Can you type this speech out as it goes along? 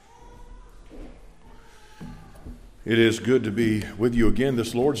It is good to be with you again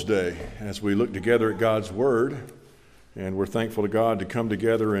this Lord's Day as we look together at God's Word, and we're thankful to God to come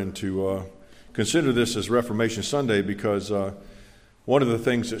together and to consider this as Reformation Sunday, because one of the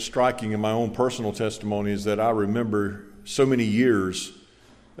things that's striking in my own personal testimony is that I remember so many years,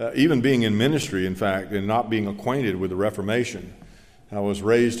 even being in ministry, in fact, and not being acquainted with the Reformation. I was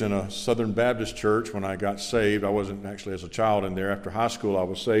raised in a Southern Baptist church when I got saved. I wasn't actually as a child in there. After high school, I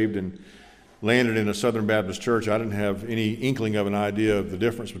was saved and landed in a Southern Baptist church. I didn't have any inkling of an idea of the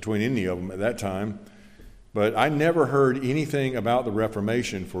difference between any of them at that time. But I never heard anything about the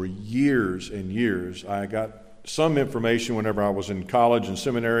Reformation for years and years. I got some information whenever I was in college and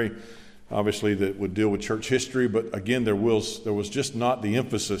seminary, obviously, that would deal with church history. But again, there was just not the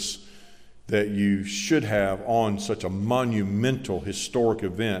emphasis that you should have on such a monumental historic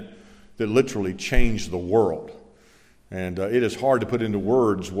event that literally changed the world. And it is hard to put into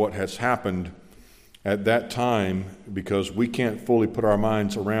words what has happened at that time, because we can't fully put our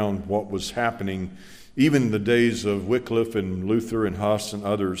minds around what was happening, even in the days of Wycliffe and Luther and Huss and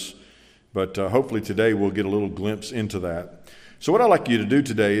others. But hopefully today we'll get a little glimpse into that. So what I'd like you to do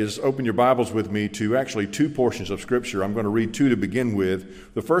today is open your Bibles with me to actually two portions of Scripture. I'm going to read two to begin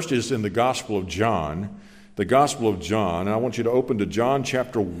with. The first is in the Gospel of John. The Gospel of John. And I want you to open to John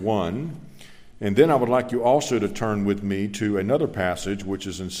chapter 1. And then I would like you also to turn with me to another passage, which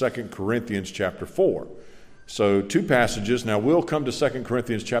is in 2 Corinthians chapter 4. So two passages. Now we'll come to 2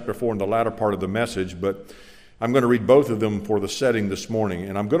 Corinthians chapter 4 in the latter part of the message, but I'm going to read both of them for the setting this morning.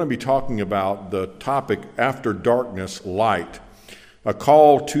 And I'm going to be talking about the topic, After Darkness, Light, a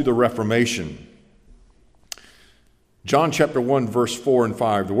call to the Reformation. John chapter 1, verse 4 and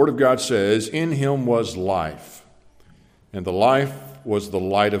 5, the Word of God says, "In him was life, and the life was the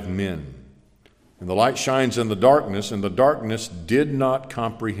light of men. And the light shines in the darkness, and the darkness did not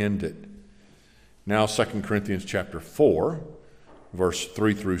comprehend it." Now 2 Corinthians chapter 4, verse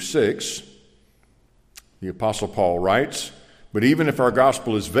 3 through 6, the Apostle Paul writes, "But even if our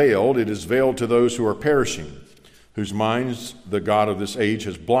gospel is veiled, it is veiled to those who are perishing, whose minds the God of this age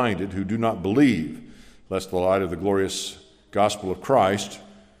has blinded, who do not believe, lest the light of the glorious gospel of Christ,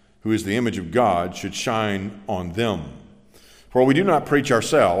 who is the image of God, should shine on them. For we do not preach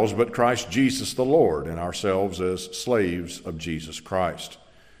ourselves, but Christ Jesus the Lord, and ourselves as slaves of Jesus Christ.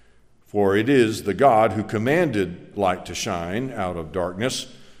 For it is the God who commanded light to shine out of darkness,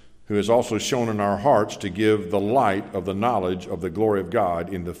 who has also shone in our hearts to give the light of the knowledge of the glory of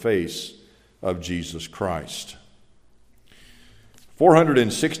God in the face of Jesus Christ."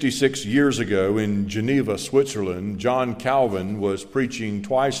 466 years ago in Geneva, Switzerland, John Calvin was preaching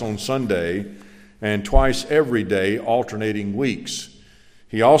twice on Sunday and twice every day, alternating weeks.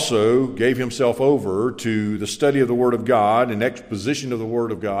 He also gave himself over to the study of the Word of God and exposition of the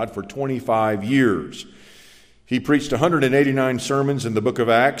Word of God for 25 years. He preached 189 sermons in the book of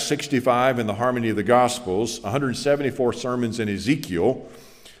Acts, 65 in the Harmony of the Gospels, 174 sermons in Ezekiel,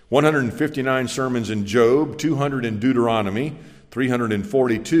 159 sermons in Job, 200 in Deuteronomy,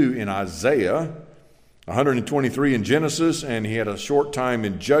 342 in Isaiah, 123 in Genesis, and he had a short time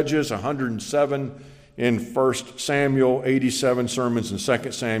in Judges, 107 in 1 Samuel, 87 sermons in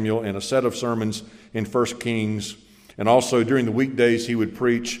 2 Samuel, and a set of sermons in 1 Kings. And also during the weekdays he would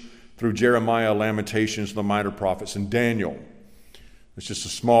preach through Jeremiah, Lamentations, the minor prophets, and Daniel. It's just a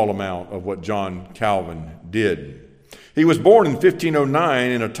small amount of what John Calvin did. He was born in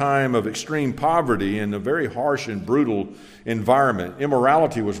 1509 in a time of extreme poverty and a very harsh and brutal environment.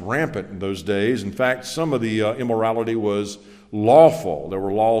 Immorality was rampant in those days. In fact, some of the immorality was lawful. There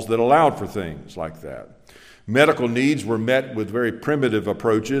were laws that allowed for things like that. Medical needs were met with very primitive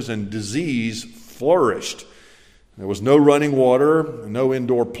approaches, and disease flourished. There was no running water, no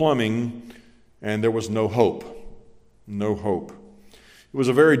indoor plumbing, and there was no hope. No hope. It was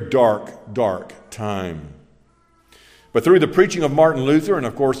a very dark, dark time. But through the preaching of Martin Luther, and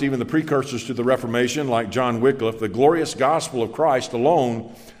of course even the precursors to the Reformation like John Wycliffe, the glorious gospel of Christ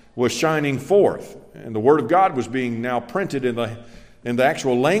alone was shining forth. And the Word of God was being now printed in the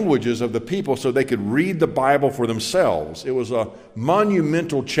actual languages of the people so they could read the Bible for themselves. It was a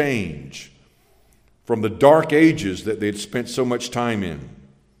monumental change from the dark ages that they had spent so much time in.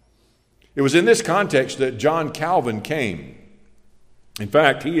 It was in this context that John Calvin came. In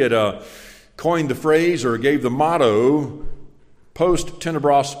fact, he had coined the phrase, or gave the motto, "Post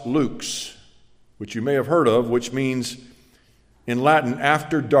tenebras lux," which you may have heard of, which means in Latin,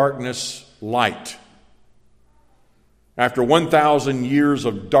 "after darkness, light." After 1,000 years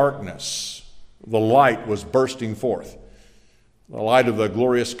of darkness, the light was bursting forth, the light of the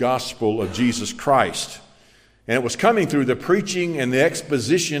glorious gospel of Jesus Christ. And it was coming through the preaching and the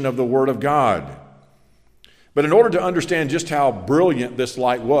exposition of the Word of God. But in order to understand just how brilliant this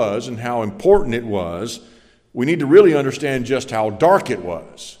light was and how important it was, we need to really understand just how dark it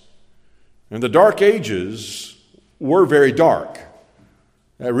was. And the Dark Ages were very dark.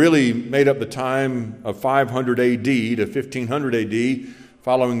 That really made up the time of 500 AD to 1500 AD,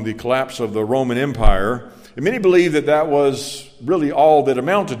 following the collapse of the Roman Empire. And many believe that that was really all that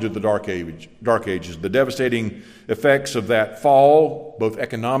amounted to the Dark Ages, the devastating effects of that fall, both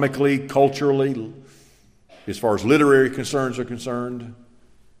economically, culturally, as far as literary concerns are concerned.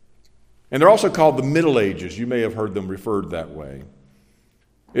 And they're also called the Middle Ages. You may have heard them referred that way.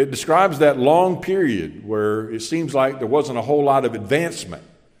 It describes that long period where it seems like there wasn't a whole lot of advancement.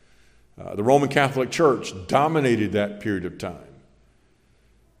 The Roman Catholic Church dominated that period of time.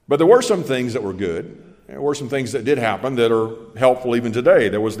 But there were some things that were good. There were some things that did happen that are helpful even today.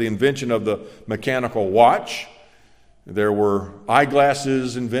 There was the invention of the mechanical watch. There were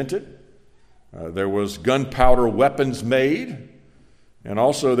eyeglasses invented. There was gunpowder weapons made. And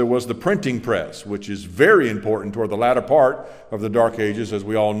also there was the printing press, which is very important toward the latter part of the Dark Ages, as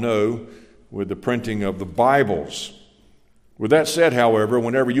we all know, with the printing of the Bibles. With that said, however,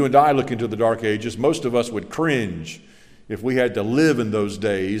 whenever you and I look into the Dark Ages, most of us would cringe if we had to live in those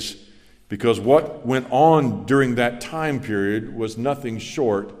days, because what went on during that time period was nothing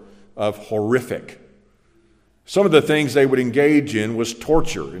short of horrific. Some of the things they would engage in was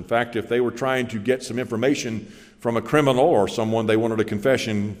torture. In fact, if they were trying to get some information from a criminal or someone they wanted a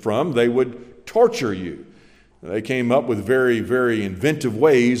confession from, they would torture you. They came up with very, very inventive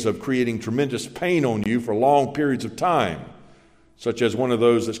ways of creating tremendous pain on you for long periods of time, such as one of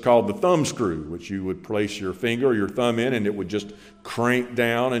those that's called the thumb screw, which you would place your finger or your thumb in, and it would just crank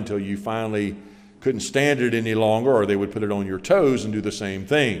down until you finally couldn't stand it any longer, or they would put it on your toes and do the same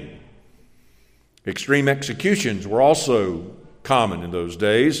thing. Extreme executions were also common in those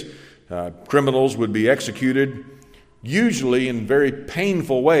days. Criminals would be executed usually in very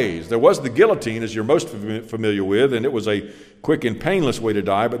painful ways. There was the guillotine, as you're most familiar with, and it was a quick and painless way to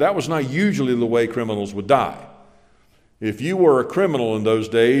die, but that was not usually the way criminals would die. If you were a criminal in those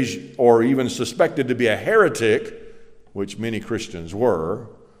days, or even suspected to be a heretic, which many Christians were,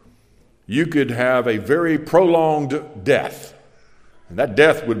 you could have a very prolonged death. And that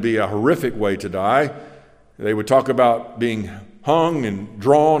death would be a horrific way to die. They would talk about being hung and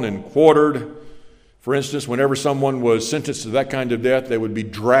drawn and quartered. For instance, whenever someone was sentenced to that kind of death, they would be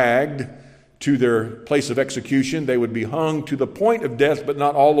dragged to their place of execution. They would be hung to the point of death, but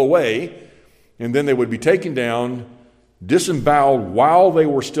not all the way. And then they would be taken down, disemboweled while they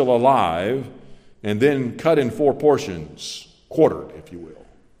were still alive, and then cut in 4 portions, quartered, if you will.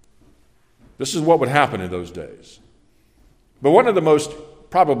 This is what would happen in those days. But one of the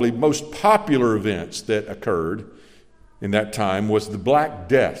probably most popular events that occurred in that time was the Black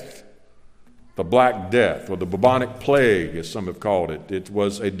Death. The Black Death, or the bubonic plague, as some have called it. It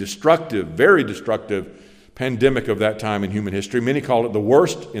was a destructive, very destructive pandemic of that time in human history. Many call it the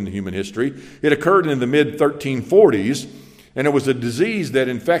worst in human history. It occurred in the mid-1340s, and it was a disease that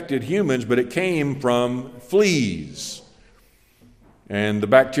infected humans, but it came from fleas. And the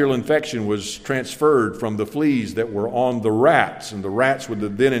bacterial infection was transferred from the fleas that were on the rats, and the rats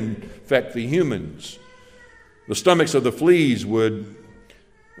would then infect the humans. The stomachs of the fleas would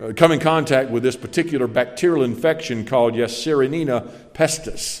come in contact with this particular bacterial infection called Yersinia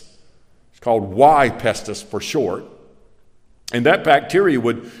pestis. It's called Y. pestis for short. And that bacteria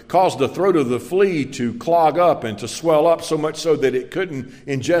would cause the throat of the flea to clog up and to swell up so much so that it couldn't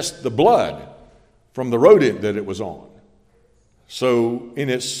ingest the blood from the rodent that it was on. So in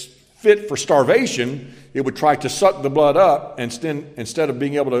its fit for starvation, it would try to suck the blood up, and instead of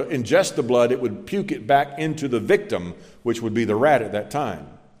being able to ingest the blood, it would puke it back into the victim, which would be the rat at that time.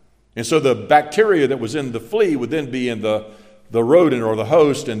 And so the bacteria that was in the flea would then be in the rodent or the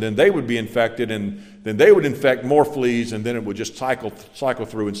host, and then they would be infected, and then they would infect more fleas, and then it would just cycle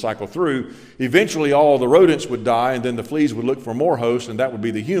through. Eventually all the rodents would die, and then the fleas would look for more hosts, and that would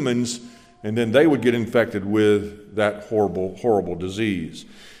be the humans, and then they would get infected with that horrible, horrible disease.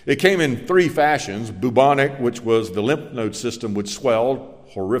 It came in 3 fashions. Bubonic, which was the lymph node system would swell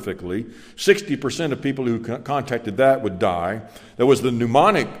horrifically. 60% of people who contacted that would die. There was the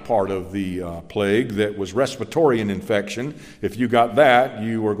pneumonic part of the plague that was respiratory in infection. If you got that,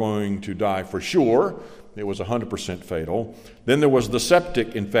 you were going to die for sure. It was 100% fatal. Then there was the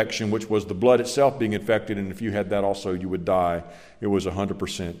septic infection, which was the blood itself being infected, and if you had that also, you would die. It was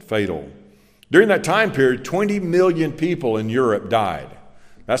 100% fatal. During that time period, 20 million people in Europe died.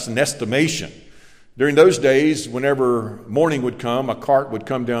 That's an estimation. During those days, whenever morning would come, a cart would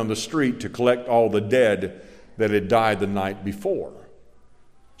come down the street to collect all the dead that had died the night before.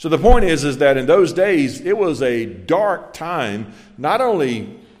 So the point is that in those days, it was a dark time, not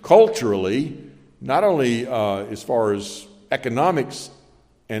only culturally, not only as far as economics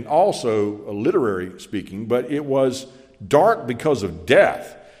and also literary speaking, but it was dark because of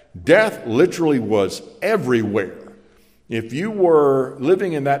death. Death literally was everywhere. If you were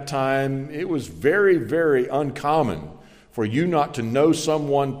living in that time, it was very, very uncommon for you not to know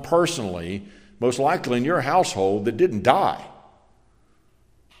someone personally, most likely in your household, that didn't die.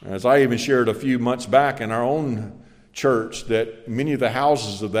 As I even shared a few months back in our own church, that many of the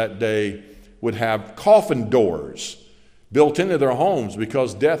houses of that day would have coffin doors built into their homes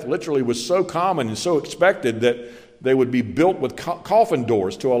because death literally was so common and so expected that they would be built with coffin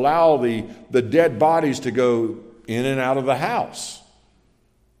doors to allow the dead bodies to go in and out of the house.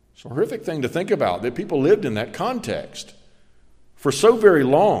 It's a horrific thing to think about, that people lived in that context for so very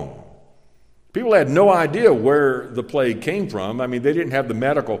long. People had no idea where the plague came from. I mean, they didn't have the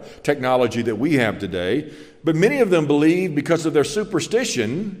medical technology that we have today, but many of them believed, because of their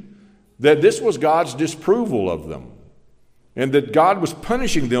superstition, that this was God's disapproval of them and that God was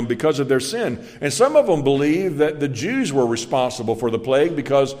punishing them because of their sin. And some of them believed that the Jews were responsible for the plague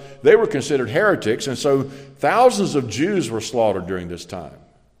because they were considered heretics, and so thousands of Jews were slaughtered during this time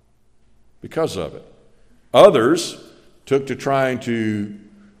because of it. Others took to trying to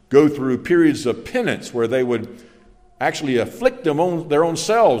go through periods of penance where they would actually afflict their own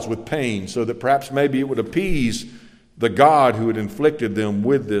selves with pain so that perhaps maybe it would appease the God who had inflicted them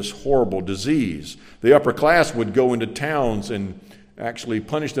with this horrible disease. The upper class would go into towns and actually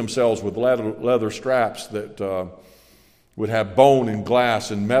punish themselves with leather straps that would have bone and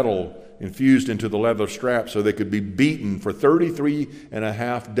glass and metal infused into the leather straps so they could be beaten for 33 and a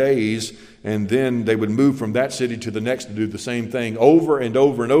half days, and then they would move from that city to the next to do the same thing over and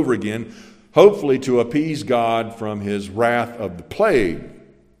over and over again, hopefully to appease God from his wrath of the plague.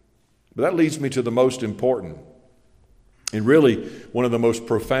 But that leads me to the most important and really one of the most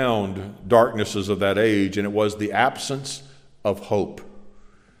profound darknesses of that age, and it was the absence of hope.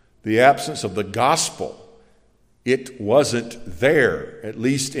 The absence of the gospel. It wasn't there, at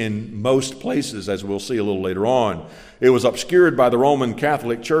least in most places, as we'll see a little later on. It was obscured by the Roman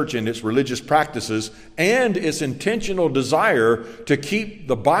Catholic Church and its religious practices and its intentional desire to keep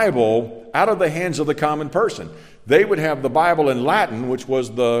the Bible out of the hands of the common person. They would have the Bible in Latin, which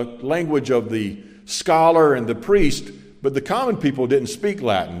was the language of the scholar and the priest, but the common people didn't speak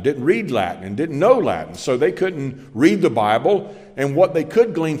Latin, didn't read Latin, and didn't know Latin, so they couldn't read the Bible, and what they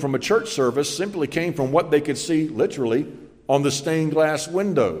could glean from a church service simply came from what they could see literally on the stained glass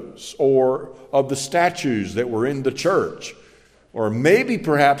windows or of the statues that were in the church. Or maybe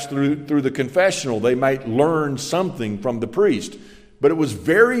perhaps through the confessional they might learn something from the priest. But it was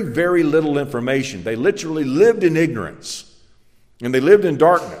very, very little information. They literally lived in ignorance, and they lived in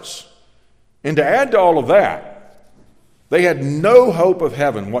darkness. And to add to all of that, they had no hope of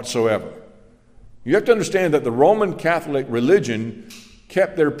heaven whatsoever. You have to understand that the Roman Catholic religion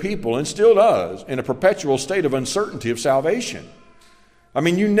kept their people, and still does, in a perpetual state of uncertainty of salvation. I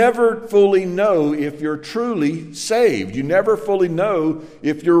mean, you never fully know if you're truly saved. You never fully know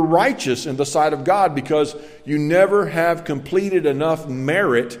if you're righteous in the sight of God, because you never have completed enough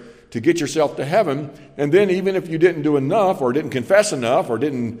merit to get yourself to heaven. And then even if you didn't do enough, or didn't confess enough, or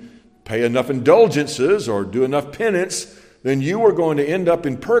didn't pay enough indulgences, or do enough penance, then you were going to end up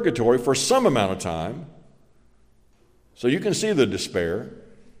in purgatory for some amount of time. So you can see the despair.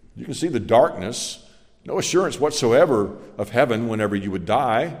 You can see the darkness. No assurance whatsoever of heaven whenever you would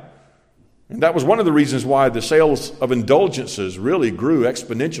die. And that was one of the reasons why the sales of indulgences really grew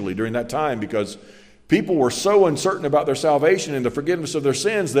exponentially during that time, because people were so uncertain about their salvation and the forgiveness of their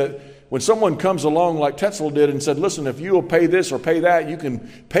sins that when someone comes along like Tetzel did and said, listen, if you will pay this or pay that, you can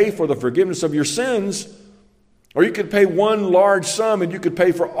pay for the forgiveness of your sins. Or you could pay one large sum and you could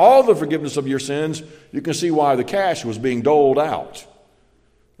pay for all the forgiveness of your sins. You can see why the cash was being doled out.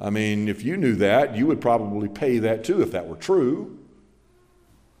 I mean, if you knew that, you would probably pay that too if that were true.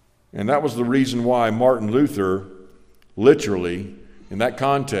 And that was the reason why Martin Luther, literally, in that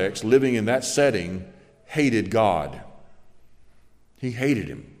context, living in that setting, hated God. He hated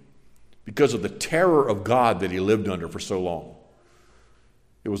him because of the terror of God that he lived under for so long.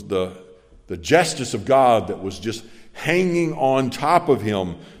 It was the justice of God that was just hanging on top of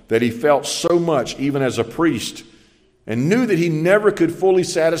him, that he felt so much even as a priest, and knew that he never could fully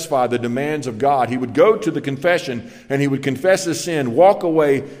satisfy the demands of God. He would go to the confession and he would confess his sin, walk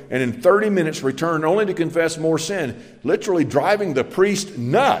away, and in 30 minutes return only to confess more sin, literally driving the priest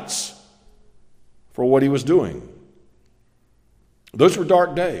nuts for what he was doing. Those were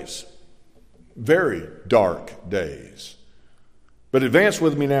dark days, very dark days. But advance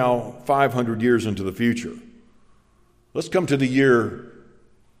with me now 500 years into the future. Let's come to the year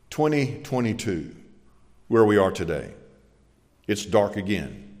 2022, where we are today. It's dark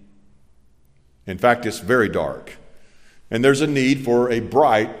again. In fact, it's very dark. And there's a need for a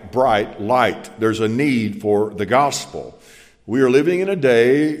bright, bright light. There's a need for the gospel. We are living in a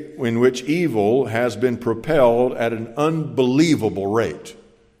day in which evil has been propelled at an unbelievable rate.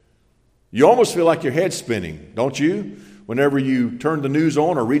 You almost feel like your head's spinning, don't you? Whenever you turn the news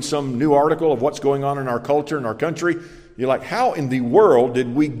on or read some new article of what's going on in our culture and our country, you're like, how in the world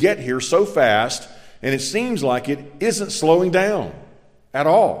did we get here so fast? And it seems like it isn't slowing down at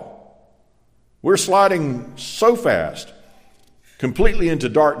all. We're sliding so fast, completely into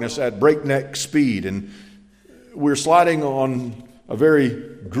darkness at breakneck speed, and we're sliding on a very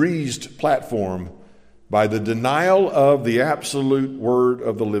greased platform by the denial of the absolute word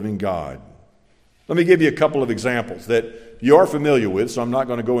of the living God. Let me give you a couple of examples that you are familiar with, so I'm not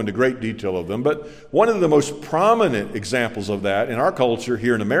going to go into great detail of them, but one of the most prominent examples of that in our culture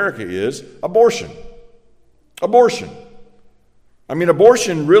here in America is abortion. Abortion. I mean,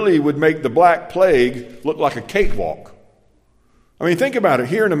 abortion really would make the Black Plague look like a cakewalk. I mean, think about it.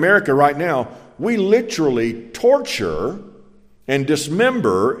 Here in America right now, we literally torture and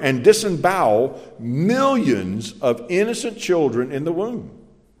dismember and disembowel millions of innocent children in the womb.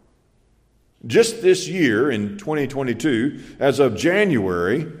 Just this year, in 2022, as of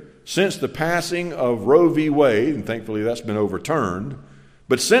January, since the passing of Roe v. Wade, and thankfully that's been overturned,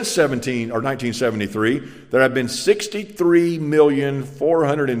 but since 1973, there have been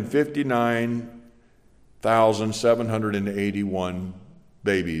 63,459,781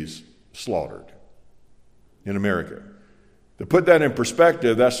 babies slaughtered in America. To put that in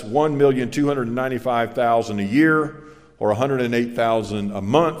perspective, that's 1,295,000 a year, or 108,000 a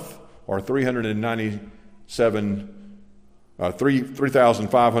month, or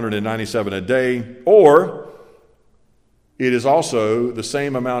 3,597 a day, or it is also the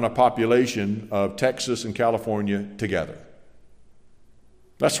same amount of population of Texas and California together.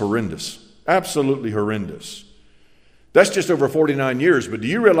 That's horrendous. Absolutely horrendous. That's just over 49 years, but do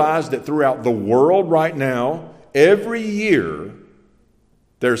you realize that throughout the world right now, every year,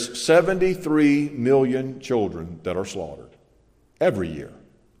 there's 73 million children that are slaughtered. Every year.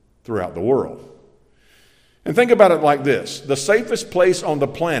 Throughout the world. And think about it like this. The safest place on the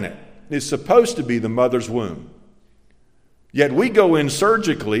planet is supposed to be the mother's womb. Yet we go in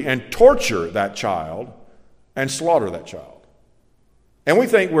surgically and torture that child and slaughter that child. And we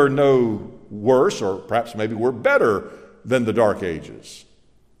think we're no worse, or perhaps maybe we're better than the Dark Ages.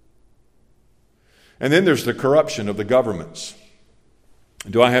 And then there's the corruption of the governments.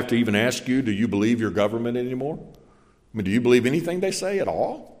 Do I have to even ask you, do you believe your government anymore? I mean, do you believe anything they say at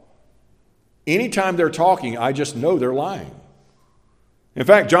all? Anytime they're talking, I just know they're lying. In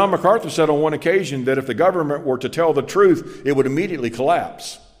fact, John MacArthur said on one occasion that if the government were to tell the truth, it would immediately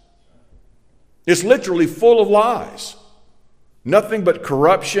collapse. It's literally full of lies. Nothing but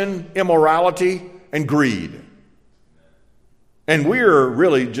corruption, immorality, and greed. And we're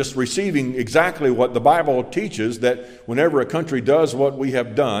really just receiving exactly what the Bible teaches, that whenever a country does what we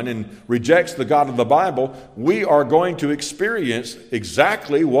have done and rejects the God of the Bible, we are going to experience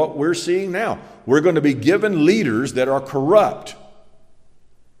exactly what we're seeing now. We're going to be given leaders that are corrupt.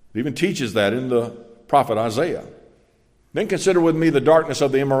 It even teaches that in the prophet Isaiah. Then consider with me the darkness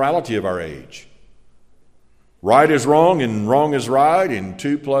of the immorality of our age. Right is wrong and wrong is right, and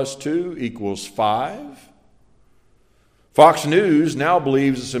 2 + 2 = 5. Fox News now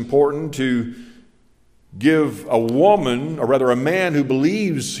believes it's important to give a woman, or rather a man who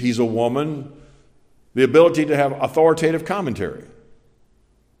believes he's a woman, the ability to have authoritative commentary.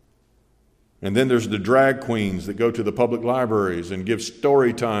 And then there's the drag queens that go to the public libraries and give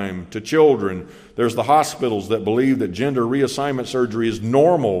story time to children. There's the hospitals that believe that gender reassignment surgery is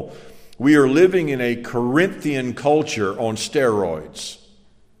normal. We are living in a Corinthian culture on steroids.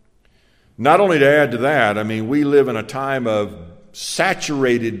 Not only to add to that, I mean, we live in a time of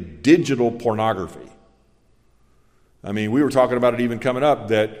saturated digital pornography. I mean, we were talking about it even coming up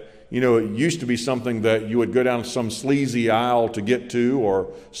that, you know, it used to be something that you would go down some sleazy aisle to get to,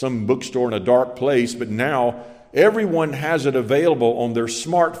 or some bookstore in a dark place, but now everyone has it available on their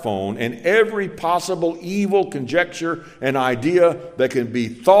smartphone, and every possible evil conjecture and idea that can be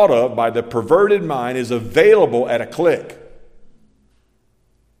thought of by the perverted mind is available at a click.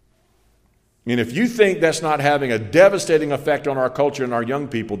 And if you think that's not having a devastating effect on our culture and our young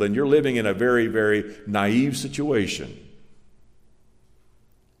people, then you're living in a very, very naive situation.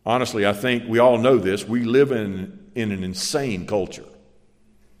 Honestly, I think we all know this. We live in an insane culture.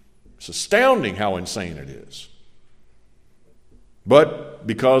 It's astounding how insane it is. But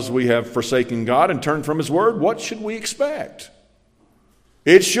because we have forsaken God and turned from His Word, what should we expect?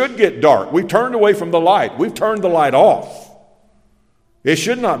 It should get dark. We've turned away from the light. We've turned the light off. It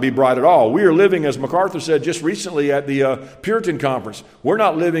should not be bright at all. We are living, as MacArthur said just recently at the Puritan Conference, we're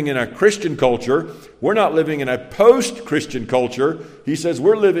not living in a Christian culture. We're not living in a post-Christian culture. He says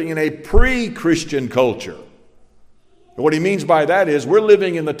we're living in a pre-Christian culture. And what he means by that is we're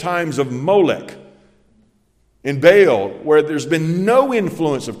living in the times of Molech and Baal, where there's been no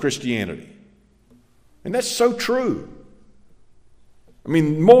influence of Christianity. And that's so true. I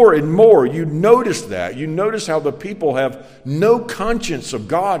mean, more and more, you notice that. You notice how the people have no conscience of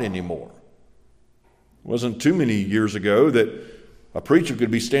God anymore. It wasn't too many years ago that a preacher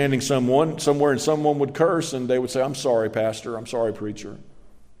could be standing somewhere and someone would curse and they would say, "I'm sorry, pastor. I'm sorry, preacher.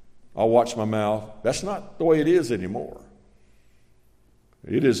 I'll watch my mouth." That's not the way it is anymore.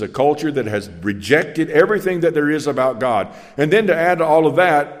 It is a culture that has rejected everything that there is about God. And then to add to all of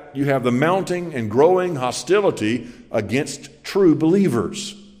that, you have the mounting and growing hostility against true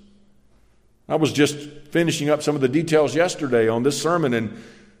believers. I was just finishing up some of the details yesterday on this sermon, and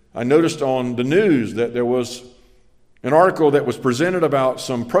I noticed on the news that there was an article that was presented about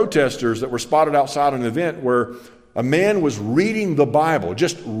some protesters that were spotted outside an event where a man was reading the Bible,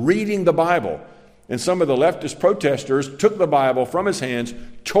 just reading the Bible. And some of the leftist protesters took the Bible from his hands,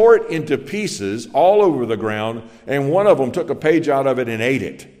 tore it into pieces all over the ground, and one of them took a page out of it and ate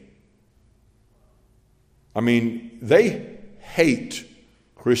it. I mean, they hate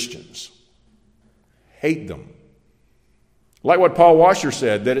Christians. Hate them. Like what Paul Washer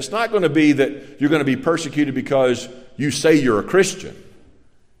said, that it's not going to be that you're going to be persecuted because you say you're a Christian.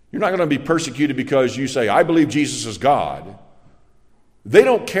 You're not going to be persecuted because you say, "I believe Jesus is God." They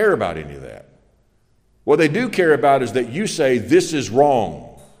don't care about any of that. What they do care about is that you say this is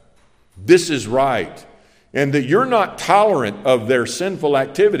wrong, this is right, and that you're not tolerant of their sinful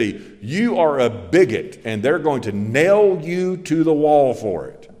activity. You are a bigot, and they're going to nail you to the wall for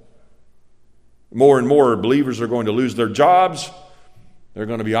it. More and more believers are going to lose their jobs. They're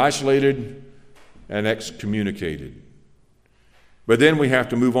going to be isolated and excommunicated. But then we have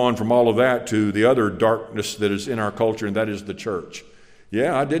to move on from all of that to the other darkness that is in our culture, and that is the church.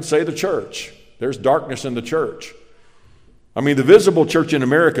 Yeah, I did say the church. There's darkness in the church. I mean, the visible church in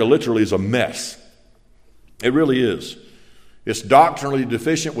America literally is a mess. It really is. It's doctrinally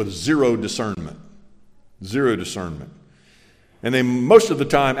deficient with zero discernment. Zero discernment. And they most of the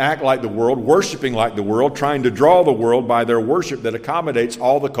time act like the world, worshiping like the world, trying to draw the world by their worship that accommodates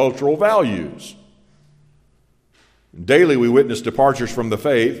all the cultural values. Daily we witness departures from the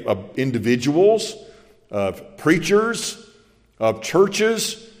faith of individuals, of preachers, of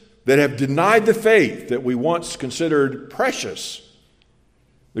churches that have denied the faith that we once considered precious.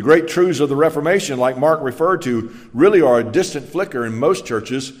 The great truths of the Reformation, like Mark referred to, really are a distant flicker in most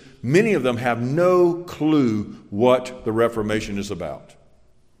churches. Many of them have no clue what the Reformation is about.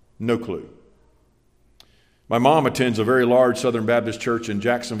 No clue. My mom attends a very large Southern Baptist church in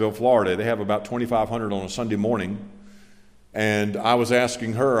Jacksonville, Florida. They have about 2,500 on a Sunday morning. And I was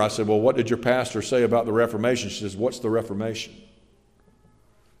asking her, I said, "Well, what did your pastor say about the Reformation?" She says, "What's the Reformation?"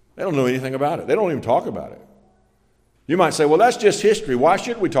 They don't know anything about it. They don't even talk about it. You might say, "Well, that's just history. Why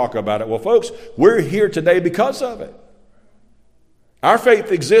should we talk about it?" Well, folks, we're here today because of it. Our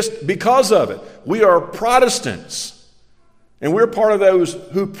faith exists because of it. We are Protestants, and we're part of those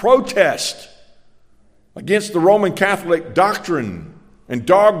who protest against the Roman Catholic doctrine and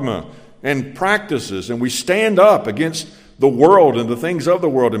dogma and practices, and we stand up against the world and the things of the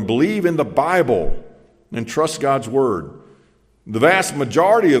world and believe in the Bible and trust God's Word. The vast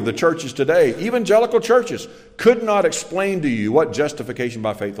majority of the churches today, evangelical churches, could not explain to you what justification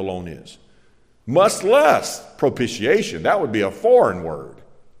by faith alone is. Much less propitiation. That would be a foreign word.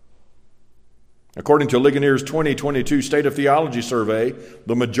 According to Ligonier's 2022 State of Theology survey,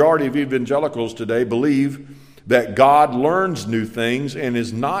 the majority of evangelicals today believe that God learns new things and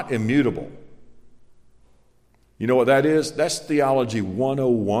is not immutable. You know what that is? That's Theology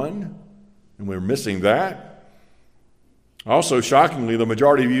 101, and we're missing that. Also, shockingly, the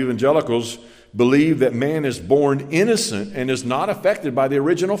majority of evangelicals believe that man is born innocent and is not affected by the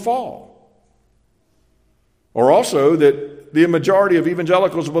original fall. Or also that the majority of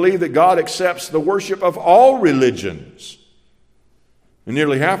evangelicals believe that God accepts the worship of all religions. And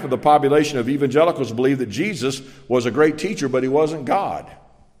nearly half of the population of evangelicals believe that Jesus was a great teacher, but he wasn't God.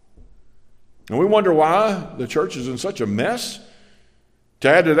 And we wonder why the church is in such a mess. To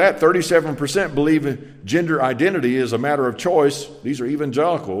add to that, 37% believe gender identity is a matter of choice. These are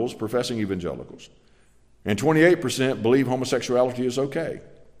evangelicals, professing evangelicals. And 28% believe homosexuality is okay.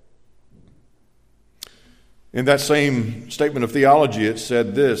 In that same statement of theology, it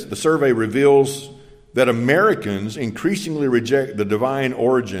said this: the survey reveals that Americans increasingly reject the divine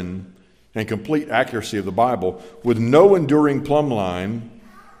origin and complete accuracy of the Bible, with no enduring plumb line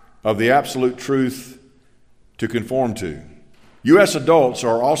of the absolute truth to conform to. U.S. adults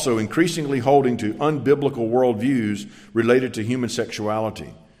are also increasingly holding to unbiblical worldviews related to human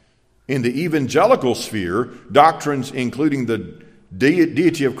sexuality. In the evangelical sphere, doctrines including the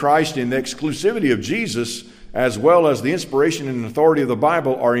deity of Christ and the exclusivity of Jesus, as well as the inspiration and authority of the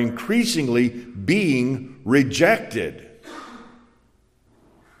Bible, are increasingly being rejected.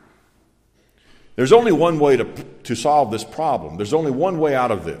 There's only one way to solve this problem. There's only one way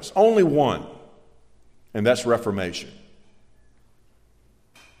out of this. Only one. And that's Reformation.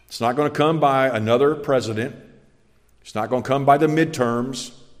 It's not going to come by another president. It's not going to come by the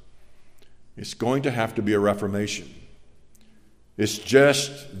midterms. It's going to have to be a Reformation. It's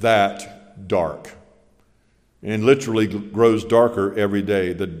just that dark. And literally grows darker every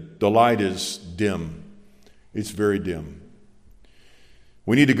day. The light is dim. It's very dim.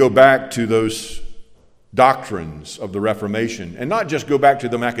 We need to go back to those doctrines of the Reformation, and not just go back to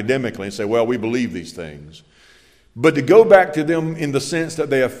them academically and say, well, we believe these things, but to go back to them in the sense that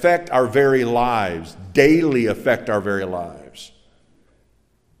they affect our very lives, daily affect our very lives.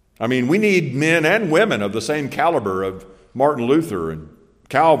 I mean, we need men and women of the same caliber of Martin Luther and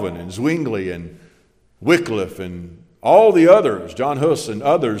Calvin and Zwingli and Wycliffe and all the others, John Huss and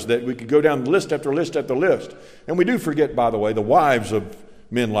others, that we could go down list after list after list. And we do forget, by the way, the wives of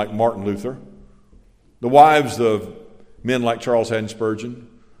men like Martin Luther, the wives of men like Charles Haddon Spurgeon.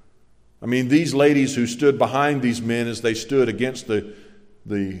 I mean, these ladies who stood behind these men as they stood against the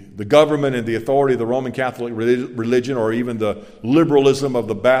government and the authority of the Roman Catholic religion, or even the liberalism of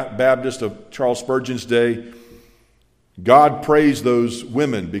the Baptist of Charles Spurgeon's day. God praised those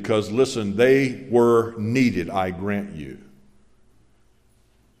women because, listen, they were needed, I grant you.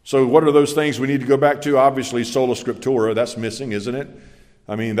 So what are those things we need to go back to? Obviously, sola scriptura, that's missing, isn't it?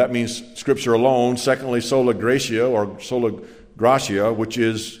 I mean, that means Scripture alone. Secondly, sola gratia, or sola gratia, which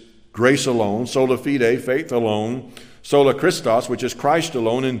is grace alone. Sola fide, faith alone. Sola Christos, which is Christ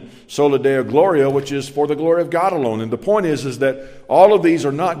alone. And sola Deo Gloria, which is for the glory of God alone. And the point is that all of these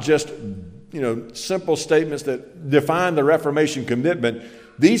are not just simple statements that define the Reformation commitment.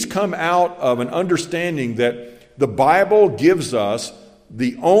 These come out of an understanding that the Bible gives us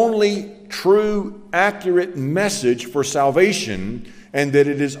the only true, accurate message for salvation, and that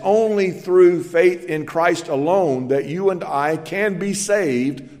it is only through faith in Christ alone that you and I can be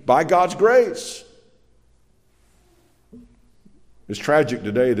saved by God's grace. It's tragic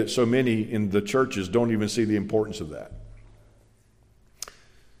today that so many in the churches don't even see the importance of that.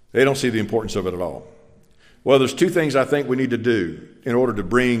 They don't see the importance of it at all. Well, there's two things I think we need to do in order to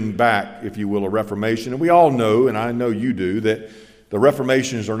bring back, if you will, a Reformation. And we all know, and I know you do, that the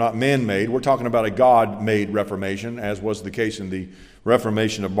Reformations are not man-made. We're talking about a God-made Reformation, as was the case in the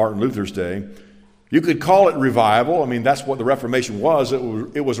Reformation of Martin Luther's day. You could call it revival. I mean, that's what the Reformation was.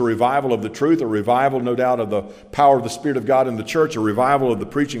 It was a revival of the truth, a revival, no doubt, of the power of the Spirit of God in the church, a revival of the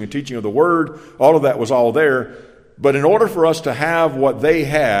preaching and teaching of the Word. All of that was all there. But in order for us to have what they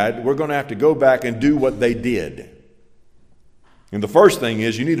had, we're going to have to go back and do what they did. And the first thing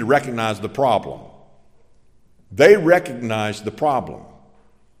is you need to recognize the problem. They recognized the problem.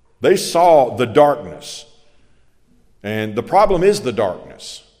 They saw the darkness. And the problem is the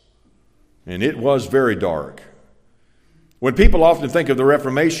darkness. And it was very dark. When people often think of the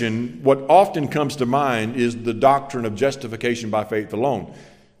Reformation, what often comes to mind is the doctrine of justification by faith alone.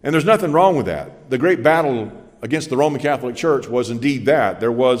 And there's nothing wrong with that. The great battle against the Roman Catholic Church was indeed that.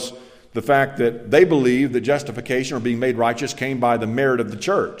 There was the fact that they believed that justification or being made righteous came by the merit of the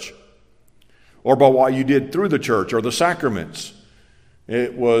church, or by what you did through the church or the sacraments.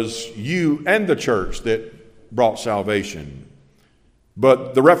 It was you and the church that brought salvation.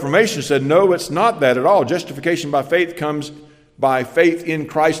 But the Reformation said, no, it's not that at all. Justification by faith comes by faith in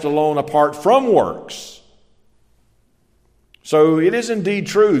Christ alone, apart from works. So it is indeed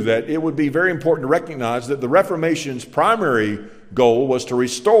true that it would be very important to recognize that the Reformation's primary goal was to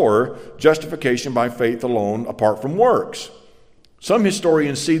restore justification by faith alone, apart from works. Some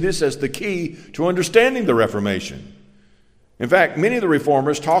historians see this as the key to understanding the Reformation. In fact, many of the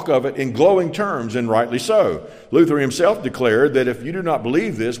reformers talk of it in glowing terms, and rightly so. Luther himself declared that if you do not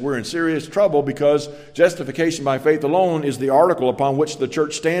believe this, we're in serious trouble, because justification by faith alone is the article upon which the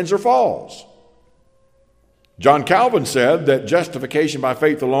church stands or falls. John Calvin said that justification by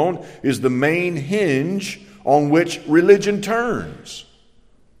faith alone is the main hinge on which religion turns.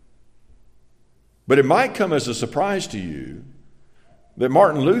 But it might come as a surprise to you that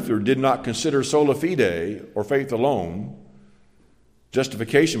Martin Luther did not consider sola fide, or faith alone,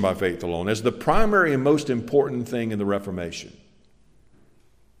 justification by faith alone, as the primary and most important thing in the Reformation.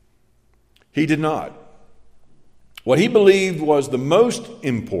 He did not. What he believed was the most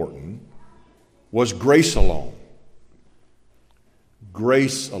important was grace alone.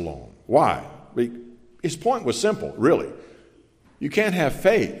 Grace alone. Why? His point was simple, really. You can't have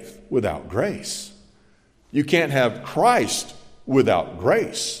faith without grace. You can't have Christ without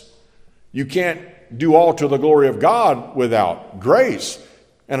grace. You can't do all to the glory of God without grace.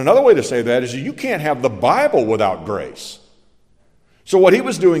 And another way to say that is you can't have the Bible without grace. So what he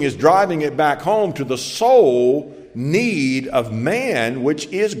was doing is driving it back home to the sole need of man, which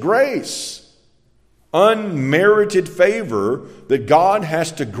is grace. Unmerited favor that God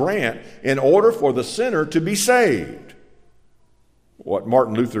has to grant in order for the sinner to be saved. What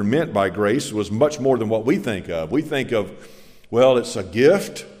Martin Luther meant by grace was much more than what we think of. We think of, well, it's a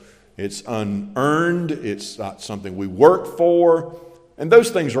gift, it's unearned, it's not something we work for, and those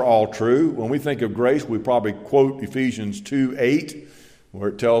things are all true. When we think of grace, we probably quote Ephesians 2:8, where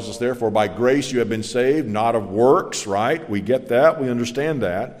it tells us, therefore, by grace you have been saved, not of works, right? We get that, we understand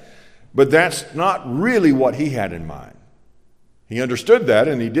that. But that's not really what he had in mind. He understood that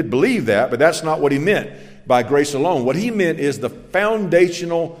and he did believe that, but that's not what he meant by grace alone. What he meant is the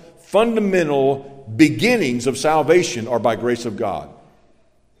foundational, fundamental beginnings of salvation are by grace of God,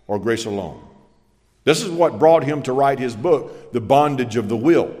 or grace alone. This is what brought him to write his book, The Bondage of the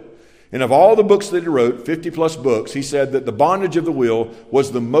Will. And of all the books that he wrote, 50 plus books, he said that The Bondage of the Will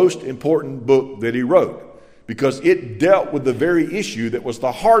was the most important book that he wrote, because it dealt with the very issue that was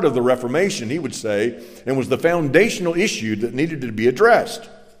the heart of the Reformation, he would say, and was the foundational issue that needed to be addressed.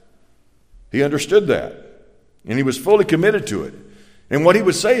 He understood that, and he was fully committed to it. And what he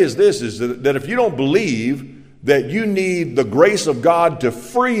would say is this, is that if you don't believe that you need the grace of God to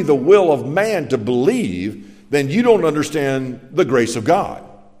free the will of man to believe, then you don't understand the grace of God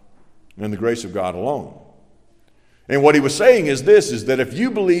and the grace of God alone. And what he was saying is this, is that if you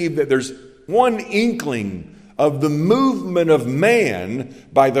believe that there's one inkling of the movement of man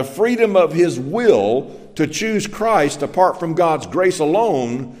by the freedom of his will to choose Christ apart from God's grace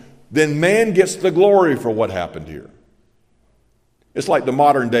alone, then man gets the glory for what happened here. It's like the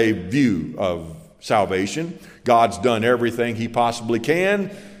modern day view of salvation. God's done everything he possibly can.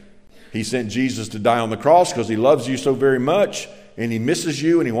 He sent Jesus to die on the cross because he loves you so very much, and he misses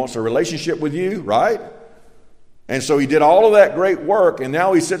you and he wants a relationship with you, right? And so he did all of that great work, and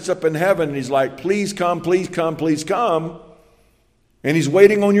now he sits up in heaven and he's like, please come, please come, please come. And he's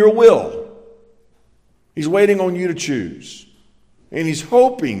waiting on your will. He's waiting on you to choose. And he's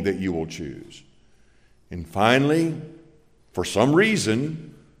hoping that you will choose. And finally, for some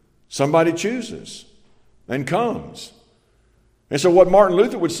reason, somebody chooses and comes. And so what Martin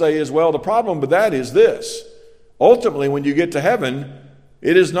Luther would say is, well, the problem with that is this. Ultimately, when you get to heaven,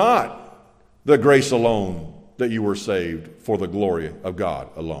 it is not the grace alone that you were saved for the glory of God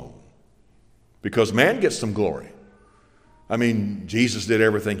alone. Because man gets some glory. I mean, Jesus did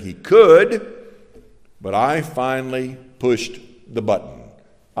everything he could, but I finally pushed the button.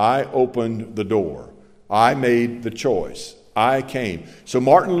 I opened the door. I made the choice. I came. So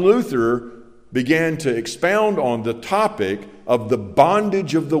Martin Luther began to expound on the topic of the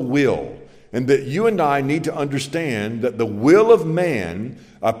bondage of the will, and that you and I need to understand that the will of man,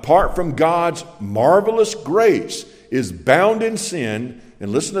 apart from God's marvelous grace, is bound in sin,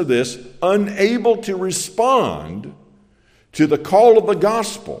 and listen to this, unable to respond to the call of the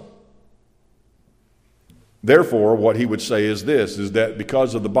gospel. Therefore, what he would say is this, is that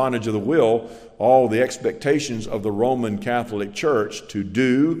because of the bondage of the will, all the expectations of the Roman Catholic Church to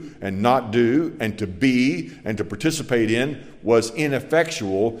do and not do and to be and to participate in was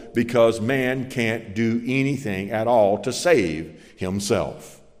ineffectual, because man can't do anything at all to save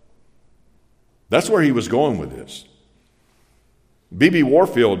himself. That's where he was going with this. B.B.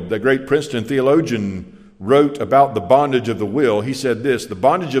 Warfield, the great Princeton theologian, wrote about the bondage of the will. He said this, the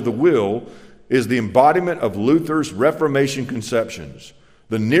bondage of the will is the embodiment of Luther's Reformation conceptions,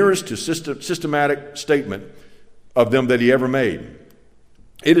 the nearest to systematic statement of them that he ever made.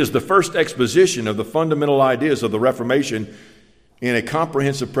 It is the first exposition of the fundamental ideas of the Reformation in a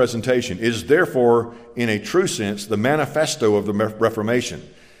comprehensive presentation. It is therefore, in a true sense, the manifesto of the Reformation.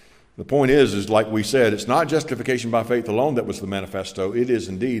 The point is like we said, it's not justification by faith alone that was the manifesto. It is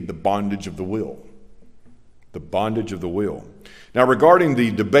indeed the bondage of the will. The bondage of the will. Now, regarding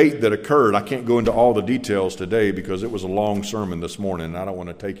the debate that occurred, I can't go into all the details today because it was a long sermon this morning, and I don't want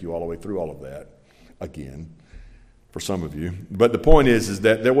to take you all the way through all of that again for some of you. But the point is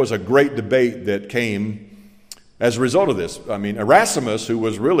that there was a great debate that came as a result of this. I mean, Erasmus, who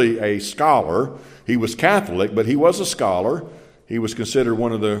was really a scholar, he was Catholic, but he was a scholar. He was considered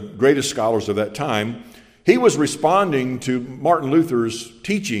one of the greatest scholars of that time. He was responding to Martin Luther's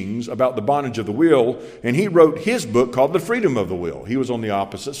teachings about the bondage of the will, and he wrote his book called The Freedom of the Will. He was on the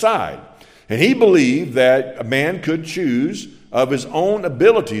opposite side. And he believed that a man could choose of his own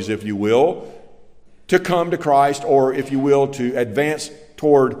abilities, if you will, to come to Christ, or, if you will, to advance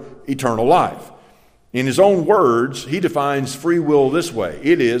toward eternal life. In his own words, he defines free will this way.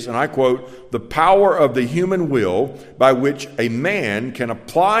 It is, and I quote, the power of the human will by which a man can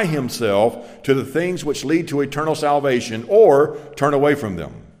apply himself to the things which lead to eternal salvation or turn away from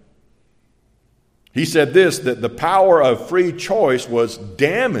them. He said this, that the power of free choice was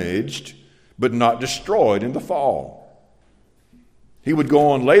damaged but not destroyed in the fall. He would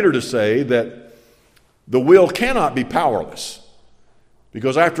go on later to say that the will cannot be powerless.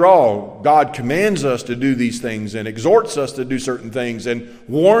 Because after all, God commands us to do these things and exhorts us to do certain things and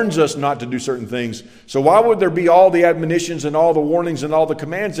warns us not to do certain things. So why would there be all the admonitions and all the warnings and all the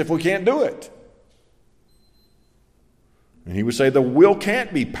commands if we can't do it? And he would say the will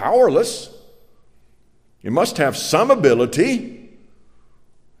can't be powerless. It must have some ability.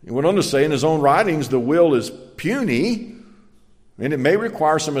 He went on to say in his own writings, the will is puny and it may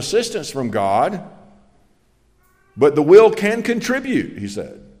require some assistance from God. But the will can contribute, he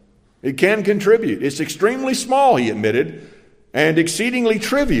said. It can contribute. It's extremely small, he admitted, and exceedingly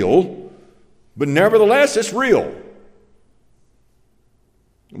trivial, but nevertheless, it's real.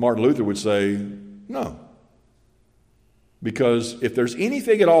 Martin Luther would say, no. Because if there's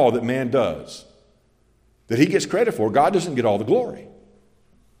anything at all that man does that he gets credit for, God doesn't get all the glory.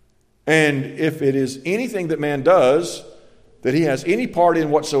 And if it is anything that man does that he has any part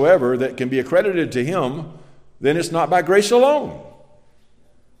in whatsoever that can be accredited to him, then it's not by grace alone.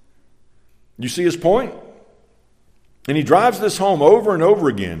 You see his point? And he drives this home over and over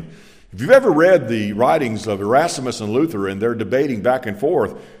again. If you've ever read the writings of Erasmus and Luther and they're debating back and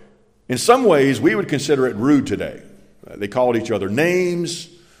forth, in some ways we would consider it rude today. They called each other names.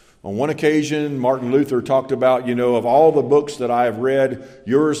 On one occasion, Martin Luther talked about, of all the books that I have read,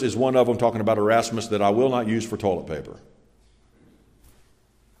 yours is one of them, talking about Erasmus, that I will not use for toilet paper.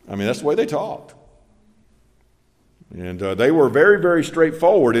 I mean, that's the way they talked. And they were very, very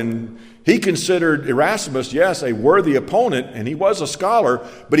straightforward. And he considered Erasmus, yes, a worthy opponent, and he was a scholar,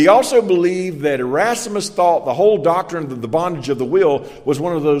 but he also believed that Erasmus thought the whole doctrine of the bondage of the will was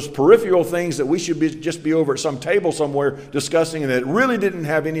one of those peripheral things that we should just be over at some table somewhere discussing, and that it really didn't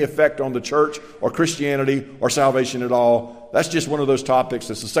have any effect on the church or Christianity or salvation at all. That's just one of those topics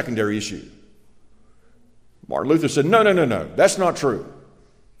that's a secondary issue. Martin Luther said, no, that's not true.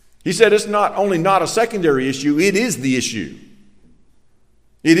 He said it's not only not a secondary issue, it is the issue.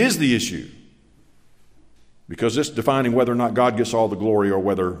 It is the issue. Because it's defining whether or not God gets all the glory or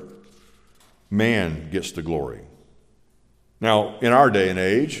whether man gets the glory. Now, in our day and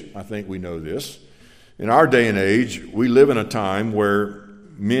age, I think we know this, in our day and age, we live in a time where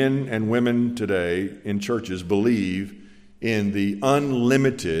men and women today in churches believe in the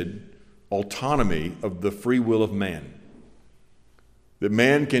unlimited autonomy of the free will of man. That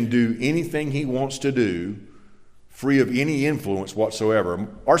man can do anything he wants to do, free of any influence whatsoever.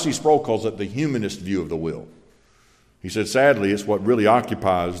 R.C. Sproul calls it the humanist view of the will. He said, sadly, it's what really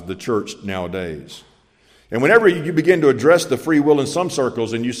occupies the church nowadays. And whenever you begin to address the free will in some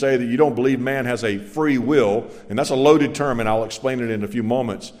circles and you say that you don't believe man has a free will, and that's a loaded term, and I'll explain it in a few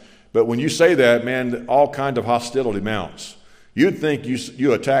moments, but when you say that, man, all kind of hostility mounts. You'd think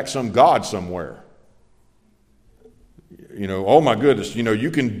you attack some god somewhere. Oh my goodness,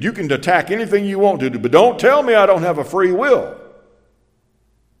 you can attack anything you want to, but don't tell me I don't have a free will.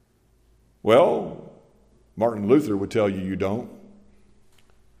 Well, Martin Luther would tell you don't.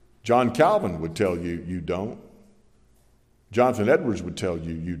 John Calvin would tell you don't. Jonathan Edwards would tell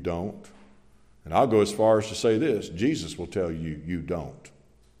you don't. And I'll go as far as to say this, Jesus will tell you don't.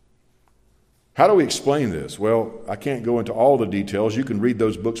 How do we explain this? Well, I can't go into all the details. You can read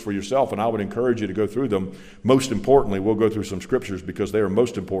those books for yourself, and I would encourage you to go through them. Most importantly, we'll go through some scriptures because they are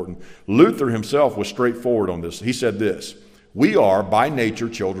most important. Luther himself was straightforward on this. He said this, we are by nature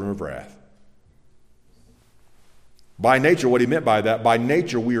children of wrath. By nature, what he meant by that, by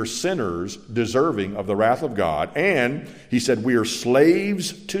nature we are sinners deserving of the wrath of God. And he said we are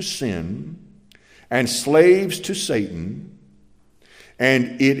slaves to sin and slaves to Satan.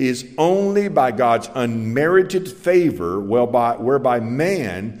 And it is only by God's unmerited favor whereby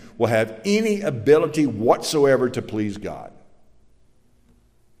man will have any ability whatsoever to please God.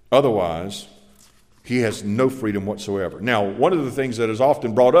 Otherwise, he has no freedom whatsoever. Now, one of the things that is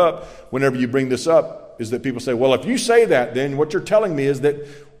often brought up whenever you bring this up up is that people say, well, if you say that, then what you're telling me is that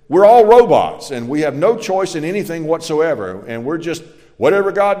we're all robots and we have no choice in anything whatsoever. And we're just,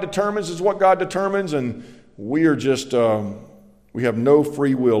 whatever God determines is what God determines, and we are just, we have no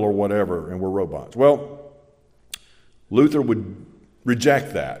free will or whatever, and we're robots. Well, Luther would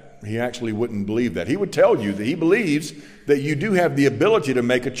reject that. He actually wouldn't believe that. He would tell you that he believes that you do have the ability to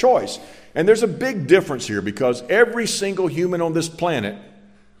make a choice. And there's a big difference here, because every single human on this planet,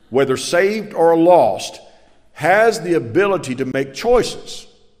 whether saved or lost, has the ability to make choices.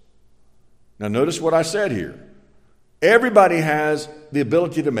 Now notice what I said here. Everybody has the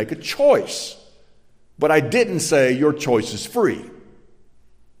ability to make a choice. But I didn't say your choice is free.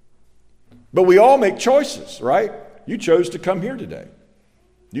 But we all make choices, right? You chose to come here today.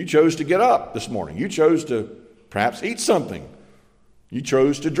 You chose to get up this morning. You chose to perhaps eat something. You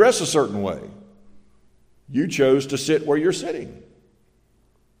chose to dress a certain way. You chose to sit where you're sitting.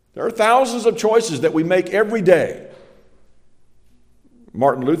 There are thousands of choices that we make every day.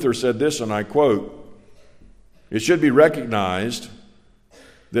 Martin Luther said this, and I quote, "It should be recognized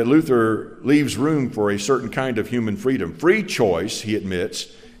that Luther leaves room for a certain kind of human freedom. Free choice," he admits,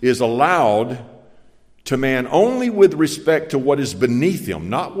 "is allowed to man only with respect to what is beneath him,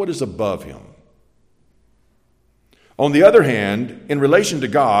 not what is above him. On the other hand, in relation to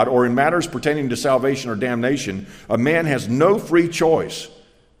God or in matters pertaining to salvation or damnation, a man has no free choice,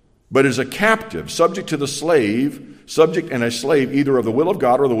 but is a captive, subject and a slave either of the will of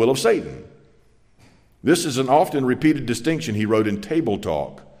God or the will of Satan. This is an often repeated distinction he wrote in Table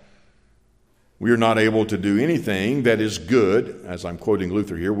Talk. We are not able to do anything that is good," as I'm quoting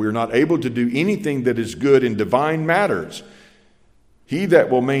Luther here, "we are not able to do anything that is good in divine matters. He that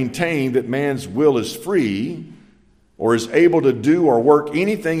will maintain that man's will is free, or is able to do or work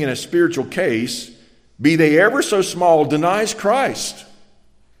anything in a spiritual case, be they ever so small, denies Christ.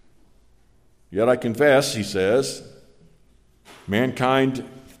 Yet I confess," he says, "mankind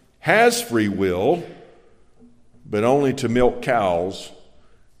has free will, but only to milk cows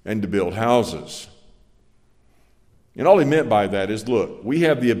and to build houses." And all he meant by that is, look, we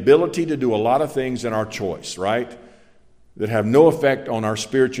have the ability to do a lot of things in our choice, right, that have no effect on our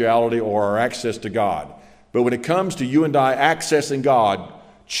spirituality or our access to God. But when it comes to you and I accessing God,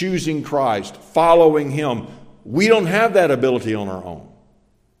 choosing Christ, following Him, we don't have that ability on our own.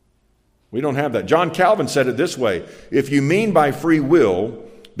 We don't have that. John Calvin said it this way: if you mean by free will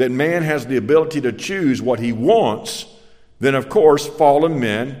that man has the ability to choose what he wants, then of course fallen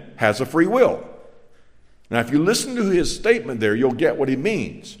man has a free will. Now if you listen to his statement there, you'll get what he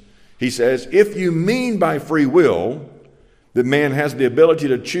means. He says, if you mean by free will that man has the ability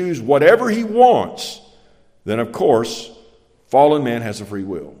to choose whatever he wants, then of course fallen man has a free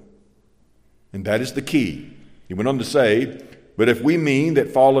will. And that is the key. He went on to say, but if we mean that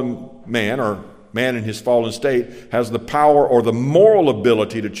fallen man, or man in his fallen state, has the power or the moral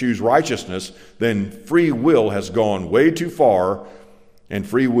ability to choose righteousness, then free will has gone way too far, and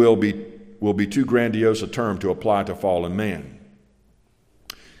free will will be too grandiose a term to apply to fallen man.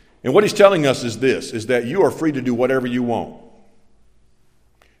 And what he's telling us is this, is that you are free to do whatever you want.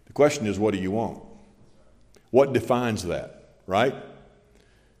 The question is, what do you want? What defines that, right?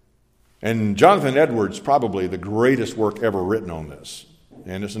 And Jonathan Edwards, probably the greatest work ever written on this,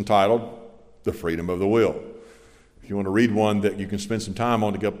 and it's entitled The Freedom of the Will. If you want to read one that you can spend some time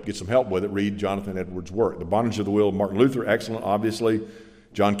on to get some help with it, read Jonathan Edwards' work. The Bondage of the Will of Martin Luther, excellent, obviously.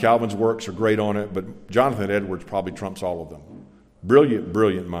 John Calvin's works are great on it, but Jonathan Edwards probably trumps all of them. Brilliant,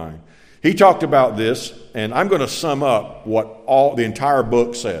 brilliant mind. He talked about this, and I'm going to sum up what the entire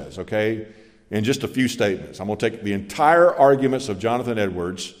book says, okay, in just a few statements. I'm going to take the entire arguments of Jonathan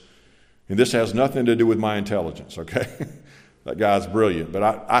Edwards, and this has nothing to do with my intelligence, okay? That guy's brilliant.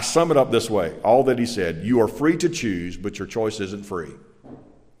 But I sum it up this way. All that he said, you are free to choose, but your choice isn't free.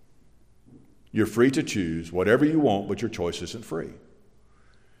 You're free to choose whatever you want, but your choice isn't free.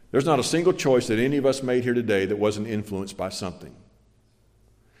 There's not a single choice that any of us made here today that wasn't influenced by something.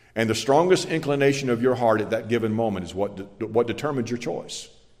 And the strongest inclination of your heart at that given moment is what determines your choice.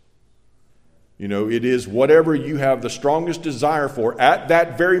 You know, it is whatever you have the strongest desire for at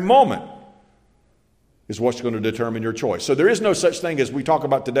that very moment is what's going to determine your choice. So there is no such thing as we talk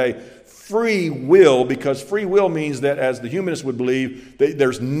about today, free will, because free will means that, as the humanists would believe, that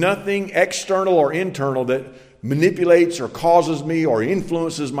there's nothing external or internal that manipulates or causes me or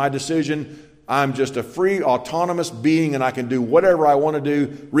influences my decision. I'm just a free, autonomous being, and I can do whatever I want to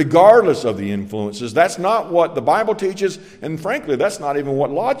do regardless of the influences. That's not what the Bible teaches, and frankly, that's not even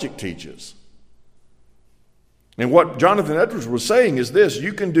what logic teaches. And what Jonathan Edwards was saying is this: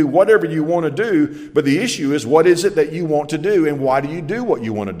 you can do whatever you want to do, but the issue is, what is it that you want to do, and why do you do what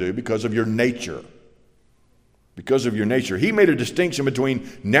you want to do? Because of your nature. Because of your nature. He made a distinction between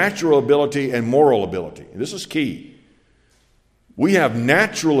natural ability and moral ability. This is key. We have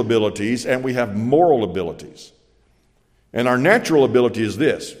natural abilities and we have moral abilities. And our natural ability is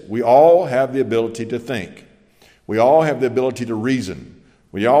this. We all have the ability to think. We all have the ability to reason.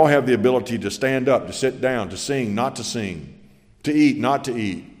 We all have the ability to stand up, to sit down, to sing, not to sing, to eat, not to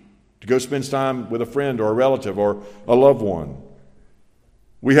eat, to go spend time with a friend or a relative or a loved one.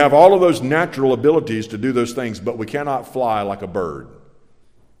 We have all of those natural abilities to do those things, but we cannot fly like a bird.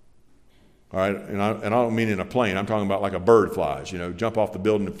 All right, and I don't mean in a plane. I'm talking about like a bird flies. Jump off the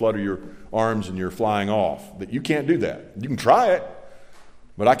building and flutter your arms and you're flying off. But you can't do that. You can try it,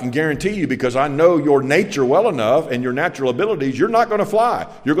 but I can guarantee you, because I know your nature well enough and your natural abilities, you're not going to fly.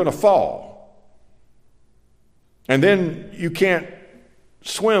 You're going to fall. And then you can't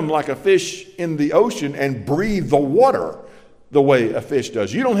swim like a fish in the ocean and breathe the water the way a fish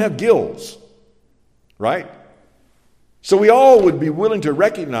does. You don't have gills, right? So we all would be willing to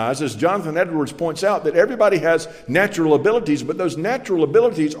recognize, as Jonathan Edwards points out, that everybody has natural abilities, but those natural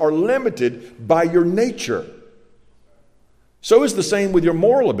abilities are limited by your nature. So is the same with your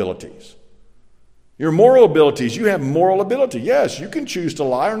moral abilities. Your moral abilities, you have moral ability. Yes, you can choose to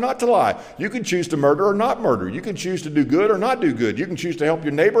lie or not to lie. You can choose to murder or not murder. You can choose to do good or not do good. You can choose to help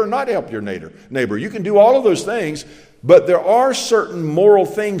your neighbor or not help your neighbor. You can do all of those things, but there are certain moral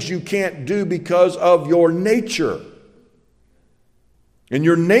things you can't do because of your nature. And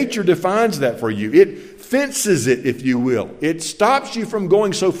your nature defines that for you. It fences it, if you will. It stops you from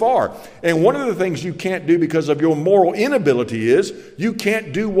going so far. And one of the things you can't do because of your moral inability is you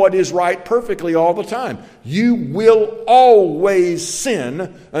can't do what is right perfectly all the time. You will always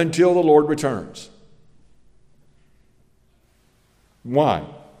sin until the Lord returns. Why?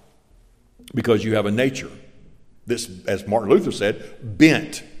 Because you have a nature. This, as Martin Luther said,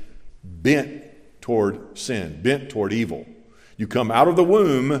 bent toward sin, bent toward evil. You come out of the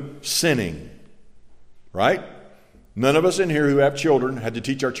womb sinning, right? None of us in here who have children had to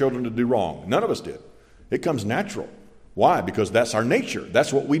teach our children to do wrong. None of us did. It comes natural. Why? Because that's our nature.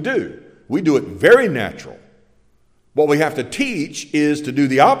 That's what we do. We do it very natural. What we have to teach is to do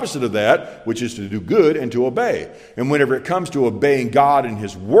the opposite of that, which is to do good and to obey. And whenever it comes to obeying God and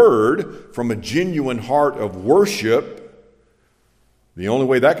His Word from a genuine heart of worship, the only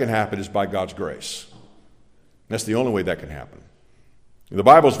way that can happen is by God's grace. That's the only way that can happen. The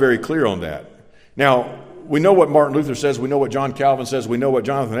Bible's very clear on that. Now, we know what Martin Luther says, we know what John Calvin says, we know what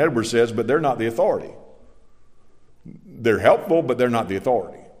Jonathan Edwards says, but they're not the authority. They're helpful, but they're not the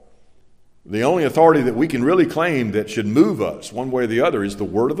authority. The only authority that we can really claim that should move us one way or the other is the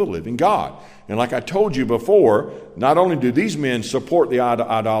Word of the living God. And like I told you before, not only do these men support the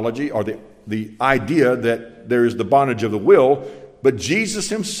ideology or the idea that there is the bondage of the will, but Jesus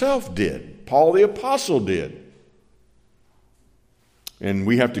Himself did. Paul the Apostle did. And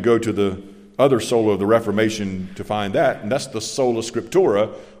we have to go to the other sola of the Reformation to find that, and that's the sola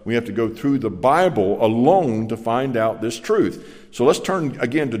scriptura. We have to go through the Bible alone to find out this truth. So let's turn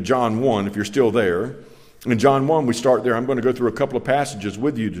again to John 1, if you're still there. In John 1, we start there. I'm going to go through a couple of passages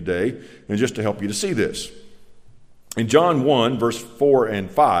with you today, and just to help you to see this. In John 1, verse 4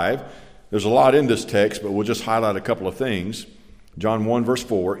 and 5, there's a lot in this text, but we'll just highlight a couple of things. John 1, verse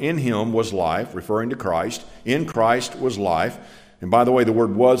 4, in Him was life, referring to Christ. In Christ was life. And by the way, the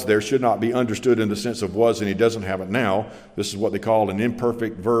word was there should not be understood in the sense of was, and he doesn't have it now. This is what they call an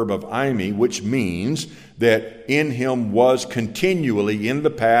imperfect verb of eimi, which means that in Him was continually in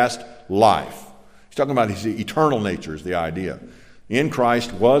the past life. He's talking about His eternal nature is the idea. In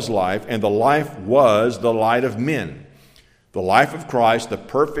Christ was life, and the life was the light of men. The life of Christ, the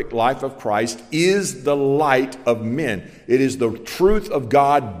perfect life of Christ, is the light of men. It is the truth of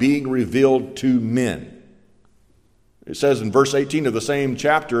God being revealed to men. It says in verse 18 of the same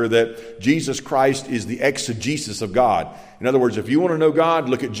chapter that Jesus Christ is the exegesis of God. In other words, if you want to know God,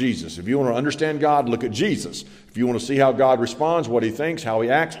 look at Jesus. If you want to understand God, look at Jesus. If you want to see how God responds, what He thinks, how He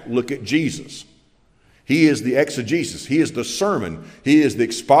acts, look at Jesus. He is the exegesis. He is the sermon. He is the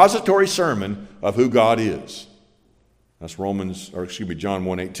expository sermon of who God is. That's John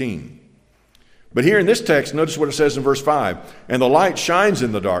 1:18. But here in this text, notice what it says in verse 5. And the light shines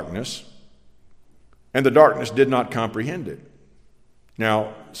in the darkness, and the darkness did not comprehend it.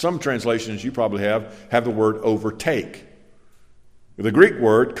 Now, some translations you probably have the word overtake. The Greek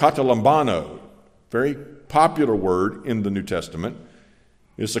word katalambano, very popular word in the New Testament.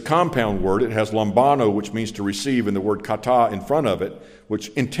 It's a compound word. It has lambano, which means to receive, and the word kata in front of it, which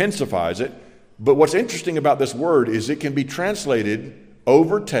intensifies it. But what's interesting about this word is it can be translated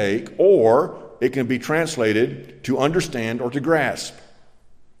overtake, or it can be translated to understand or to grasp.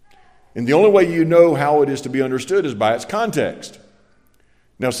 And the only way you know how it is to be understood is by its context.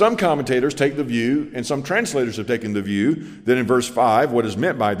 Now, some commentators take the view, and some translators have taken the view, that in verse 5, what is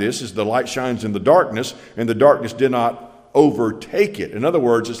meant by this is the light shines in the darkness, and the darkness did not overtake it. In other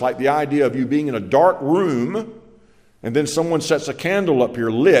words, it's like the idea of you being in a dark room, and then someone sets a candle up here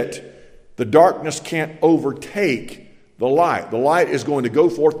lit. The darkness can't overtake the light. The light is going to go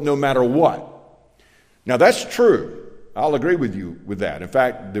forth no matter what. Now, that's true. I'll agree with you with that. In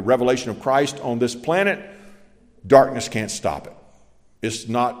fact, the revelation of Christ on this planet, darkness can't stop it. It's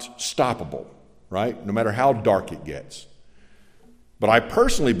not stoppable, right? No matter how dark it gets. But I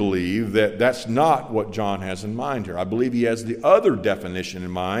personally believe that that's not what John has in mind here. I believe he has the other definition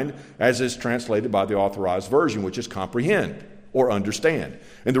in mind, as is translated by the Authorized Version, which is comprehend or understand.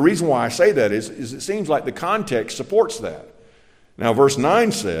 And the reason why I say that is it seems like the context supports that. Now, verse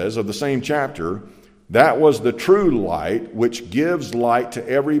 9 says of the same chapter, that was the true light, which gives light to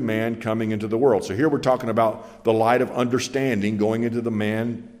every man coming into the world. So here we're talking about the light of understanding going into the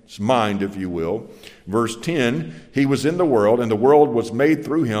man's mind, if you will. Verse 10, he was in the world, and the world was made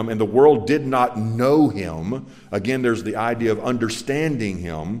through him, and the world did not know him. Again, there's the idea of understanding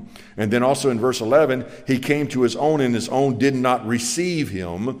him. And then also in verse 11, he came to his own, and his own did not receive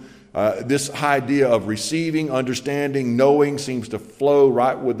him. This idea of receiving, understanding, knowing seems to flow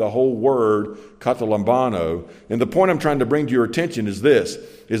right with the whole word, katalambano. And the point I'm trying to bring to your attention is this,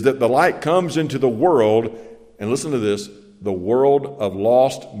 is that the light comes into the world, and listen to this, the world of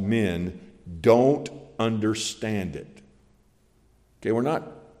lost men don't understand it. Okay, we're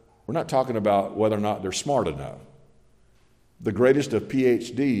not talking about whether or not they're smart enough. The greatest of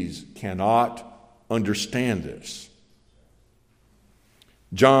PhDs cannot understand this.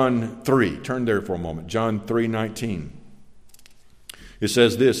 John 3, turn there for a moment. John 3:19. It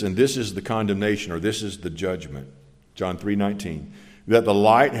says this, and this is the condemnation, or this is the judgment. John 3:19. That the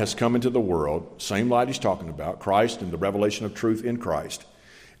light has come into the world, same light he's talking about, Christ and the revelation of truth in Christ.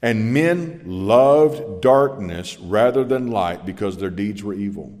 And men loved darkness rather than light because their deeds were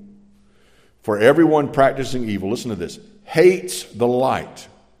evil. For everyone practicing evil, listen to this, hates the light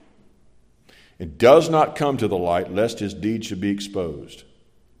and does not come to the light lest his deeds should be exposed.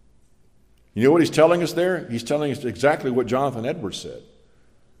 You know what he's telling us there? He's telling us exactly what Jonathan Edwards said.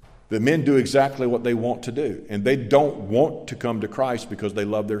 That men do exactly what they want to do. And they don't want to come to Christ because they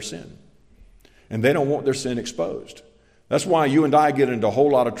love their sin. And they don't want their sin exposed. That's why you and I get into a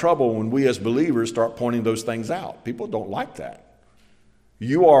whole lot of trouble when we as believers start pointing those things out. People don't like that.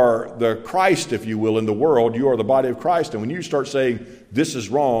 You are the Christ, if you will, in the world. You are the body of Christ. And when you start saying, this is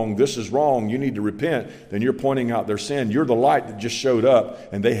wrong, you need to repent, then you're pointing out their sin. You're the light that just showed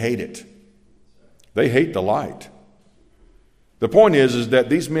up, and they hate it. They hate the light. The point is that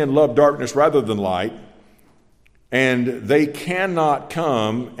these men love darkness rather than light, and they cannot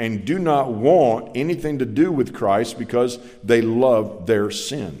come and do not want anything to do with Christ because they love their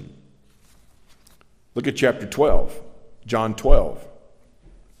sin. Look at chapter 12, John 12,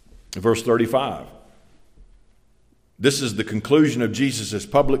 verse 35. This is the conclusion of Jesus'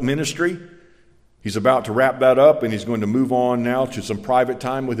 public ministry. He's about to wrap that up, and he's going to move on now to some private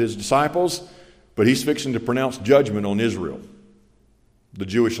time with his disciples. But he's fixing to pronounce judgment on Israel, the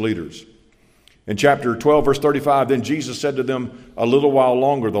Jewish leaders. In chapter 12, verse 35, then Jesus said to them, a little while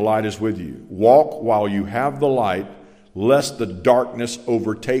longer the light is with you. Walk while you have the light, lest the darkness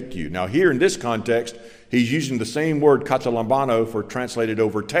overtake you. Now here in this context, he's using the same word katalambano for translated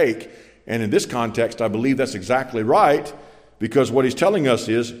overtake. And in this context, I believe that's exactly right. Because what he's telling us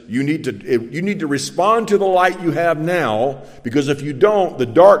is you need to respond to the light you have now, because if you don't, the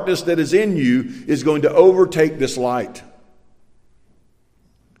darkness that is in you is going to overtake this light.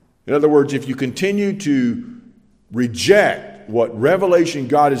 In other words, if you continue to reject what revelation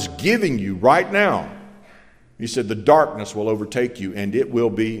God is giving you right now, he said the darkness will overtake you, and it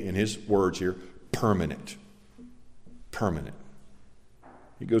will be, in his words here, permanent. Permanent.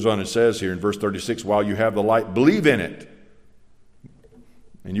 He goes on and says here in verse 36, while you have the light, believe in it,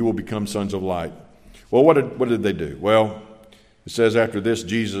 and you will become sons of light. Well, what did they do? Well, it says after this,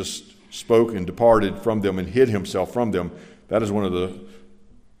 Jesus spoke and departed from them and hid himself from them. That is one of the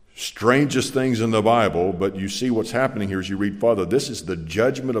strangest things in the Bible, but you see what's happening here as you read further. This is the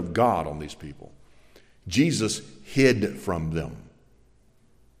judgment of God on these people. Jesus hid from them.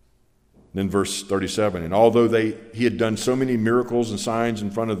 Then verse 37, and although he had done so many miracles and signs in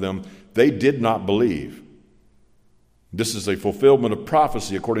front of them, they did not believe. This is a fulfillment of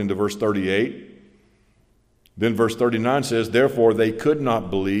prophecy according to verse 38. Then verse 39 says, therefore they could not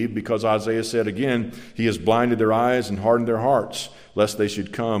believe, because Isaiah said again, he has blinded their eyes and hardened their hearts, lest they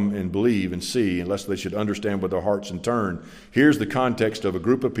should come and believe and see, and lest they should understand with their hearts and turn. Here's the context of a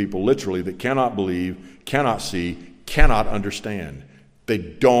group of people, literally, that cannot believe, cannot see, cannot understand. They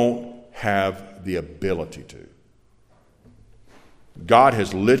don't have the ability to. God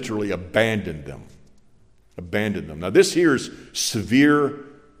has literally abandoned them. Abandoned them. Now this here is severe,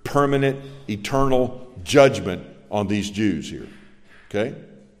 permanent, eternal judgment on these Jews here. Okay?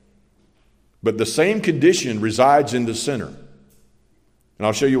 But the same condition resides in the sinner. And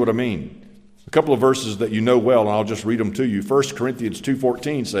I'll show you what I mean. A couple of verses that you know well, and I'll just read them to you. 1 Corinthians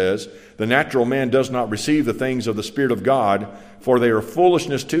 2:14 says, the natural man does not receive the things of the Spirit of God, for they are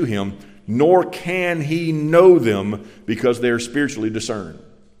foolishness to him, nor can he know them, because they are spiritually discerned.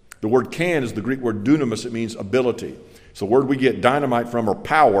 The word can is the Greek word dunamis. It means ability. It's the word we get dynamite from, or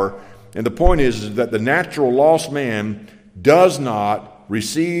power. And the point is that the natural lost man does not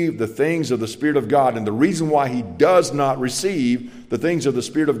receive the things of the Spirit of God. And the reason why he does not receive the things of the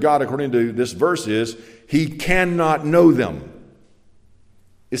Spirit of God, according to this verse, is he cannot know them.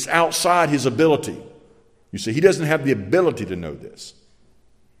 It's outside his ability. You see, he doesn't have the ability to know this.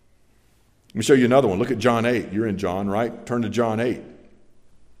 Let me show you another one. Look at John 8. You're in John, right? Turn to John 8.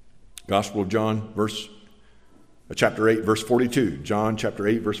 Gospel of John, chapter 8, verse 42. John chapter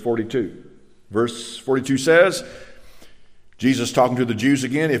 8, verse 42. Verse 42 says, Jesus talking to the Jews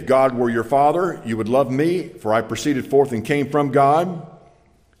again, if God were your Father, you would love me, for I proceeded forth and came from God.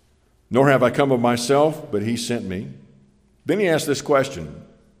 Nor have I come of myself, but he sent me. Then he asked this question,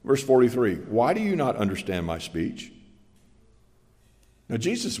 verse 43, why do you not understand my speech? Now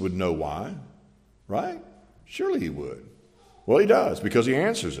Jesus would know why, right? Surely he would. Well, he does, because he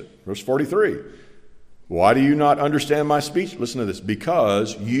answers it. Verse 43, why do you not understand my speech? Listen to this,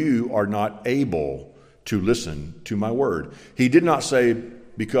 because you are not able to listen to my word. He did not say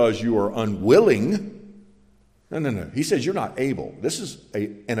because you are unwilling. No. He says you're not able. This is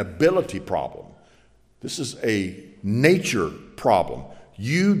an ability problem. This is a nature problem.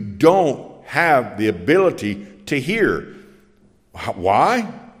 You don't have the ability to hear.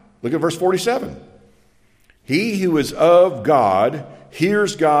 Why? Look at verse 47. He who is of God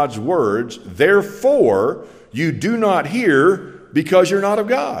hears God's words. Therefore, you do not hear because you're not of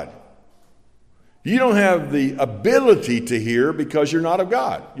God. You don't have the ability to hear because you're not of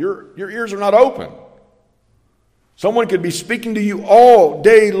God. Your ears are not open. Someone could be speaking to you all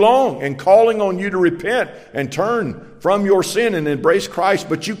day long and calling on you to repent and turn from your sin and embrace Christ,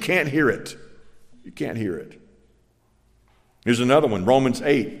 but you can't hear it. You can't hear it. Here's another one, Romans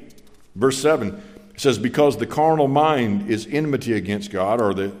 8, verse 7. It says, because the carnal mind is enmity against God,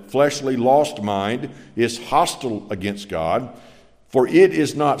 or the fleshly lost mind is hostile against God, for it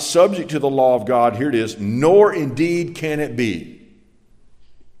is not subject to the law of God, here it is, nor indeed can it be.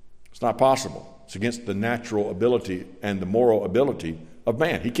 It's not possible. It's against the natural ability and the moral ability of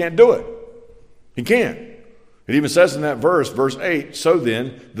man. He can't do it. He can't. It even says in that verse 8, so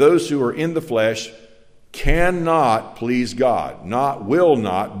then, those who are in the flesh cannot please God. Not will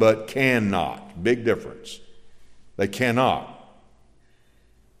not, but cannot. Big difference. They cannot.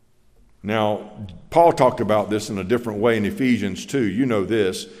 Now, Paul talked about this in a different way in Ephesians 2. You know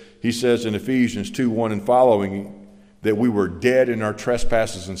this. He says in Ephesians 2:1 and following that we were dead in our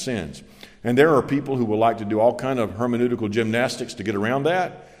trespasses and sins. And there are people who will like to do all kind of hermeneutical gymnastics to get around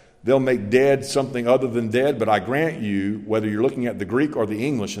that. They'll make dead something other than dead, but I grant you, whether you're looking at the Greek or the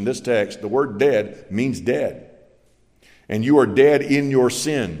English in this text, the word dead means dead. And you are dead in your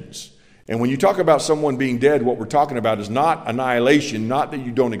sins. And when you talk about someone being dead, what we're talking about is not annihilation, not that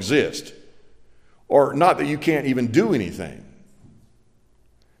you don't exist, or not that you can't even do anything.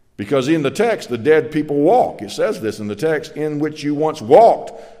 Because in the text, the dead people walk. It says this in the text, in which you once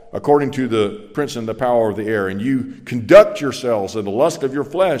walked, according to the prince and the power of the air, and you conduct yourselves in the lust of your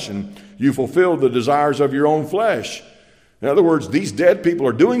flesh, and you fulfill the desires of your own flesh. In other words, these dead people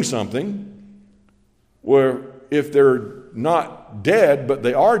are doing something where if they're not dead, but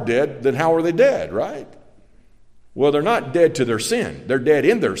they are dead, then how are they dead, right? Well, they're not dead to their sin. They're dead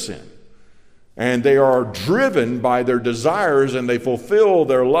in their sin. And they are driven by their desires, and they fulfill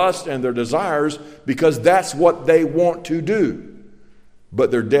their lust and their desires because that's what they want to do.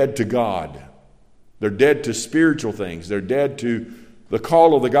 But they're dead to God. They're dead to spiritual things. They're dead to the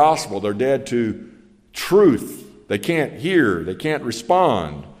call of the gospel. They're dead to truth. They can't hear. They can't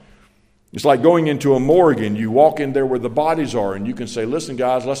respond. It's like going into a morgue and you walk in there where the bodies are and you can say, listen,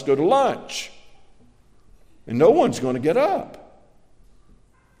 guys, let's go to lunch. And no one's going to get up.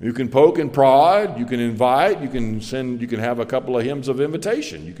 You can poke and prod, you can invite, you can have a couple of hymns of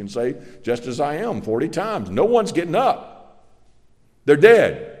invitation. You can say, just as I am, 40 times. No one's getting up. They're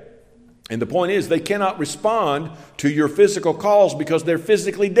dead. And the point is, they cannot respond to your physical calls because they're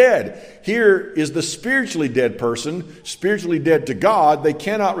physically dead. Here is the spiritually dead person, spiritually dead to God. They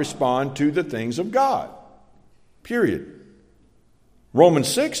cannot respond to the things of God. Period. Romans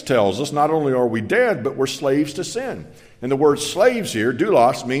 6 tells us not only are we dead, but we're slaves to sin. And the word slaves here,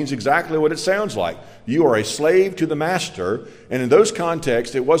 doulos, means exactly what it sounds like. You are a slave to the master. And in those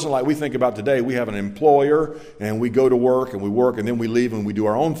contexts, it wasn't like we think about today. We have an employer and we go to work and then we leave and we do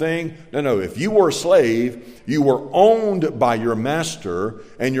our own thing. No. If you were a slave, you were owned by your master,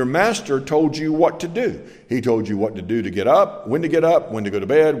 and your master told you what to do. He told you what to do to get up, when to go to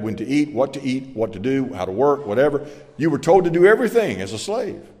bed, when to eat, what to do, how to work, whatever. You were told to do everything as a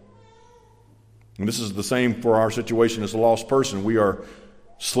slave. And this is the same for our situation as a lost person. We are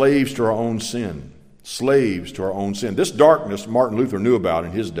slaves to our own sin. Slaves to our own sin. This darkness Martin Luther knew about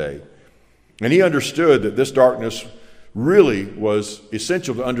in his day. And he understood that this darkness really was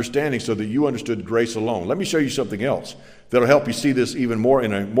essential to understanding so that you understood grace alone. Let me show you something else that'll help you see this even more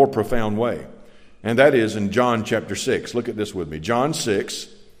in a more profound way. And that is in John chapter 6. Look at this with me. John 6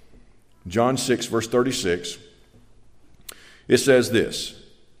 verse 36. It says this.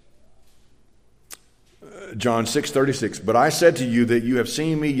 John 6:36, but I said to you that you have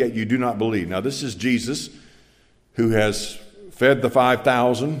seen me, yet you do not believe. Now this is Jesus who has fed the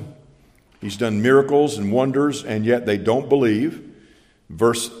 5,000. He's done miracles and wonders, and yet they don't believe.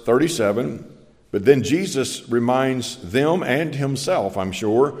 Verse 37, but then Jesus reminds them and himself, I'm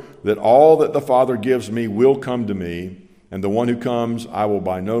sure, that all that the Father gives me will come to me, and the one who comes I will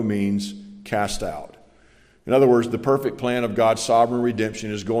by no means cast out. In other words, the perfect plan of God's sovereign redemption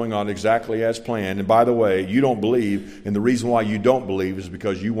is going on exactly as planned. And by the way, you don't believe, and the reason why you don't believe is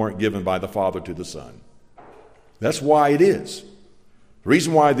because you weren't given by the Father to the Son. That's why it is. The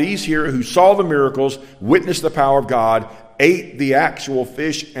reason why these here who saw the miracles, witnessed the power of God, ate the actual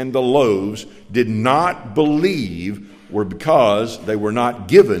fish and the loaves, did not believe were because they were not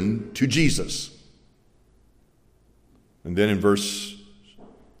given to Jesus. And then in verse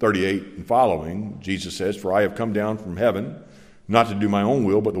 38 and following, Jesus says, for I have come down from heaven, not to do my own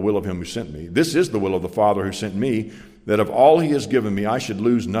will, but the will of him who sent me. This is the will of the Father who sent me, that of all he has given me, I should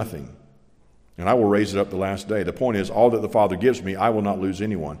lose nothing. And I will raise it up the last day. The point is, all that the Father gives me, I will not lose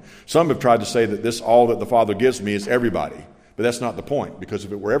anyone. Some have tried to say that this all that the Father gives me is everybody. But that's not the point, because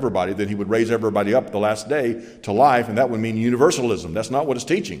if it were everybody, then he would raise everybody up the last day to life, and that would mean universalism. That's not what it's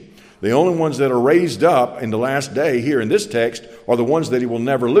teaching. The only ones that are raised up in the last day here in this text are the ones that he will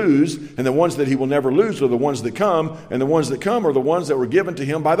never lose, and the ones that he will never lose are the ones that come, and the ones that come are the ones that were given to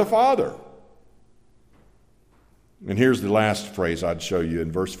him by the Father. And here's the last phrase I'd show you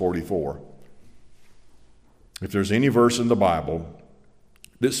in verse 44. If there's any verse in the Bible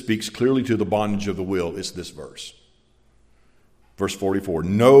that speaks clearly to the bondage of the will, it's this verse. Verse 44,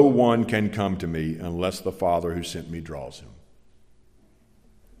 no one can come to me unless the Father who sent me draws him.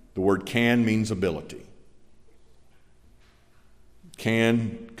 The word can means ability.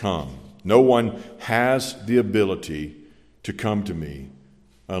 Can come. No one has the ability to come to me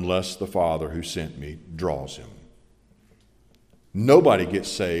unless the Father who sent me draws him. Nobody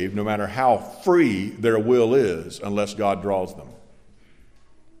gets saved, no matter how free their will is, unless God draws them.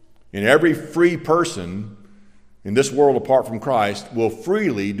 And every free person in this world apart from Christ will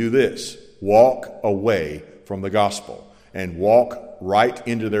freely do this: walk away from the gospel and walk right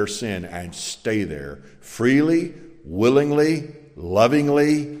into their sin and stay there. Freely, willingly,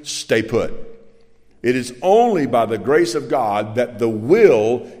 lovingly, stay put. It is only by the grace of God that the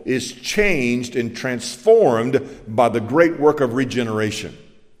will is changed and transformed by the great work of regeneration.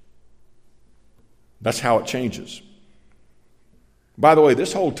 That's how it changes. By the way,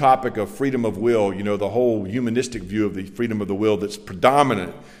 this whole topic of freedom of will, the whole humanistic view of the freedom of the will that's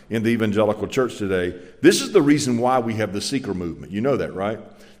predominant in the evangelical church today, this is the reason why we have the seeker movement. You know that, right?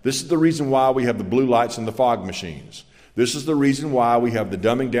 This is the reason why we have the blue lights and the fog machines. This is the reason why we have the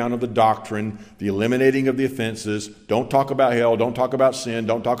dumbing down of the doctrine, the eliminating of the offenses. Don't talk about hell. Don't talk about sin.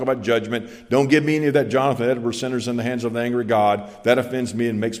 Don't talk about judgment. Don't give me any of that Jonathan Edwards sinners in the hands of the angry God. That offends me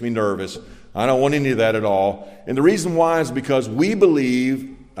and makes me nervous. I don't want any of that at all. And the reason why is because we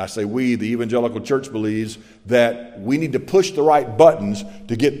believe, I say we, the evangelical church believes, that we need to push the right buttons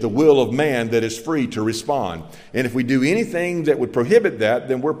to get the will of man that is free to respond. And if we do anything that would prohibit that,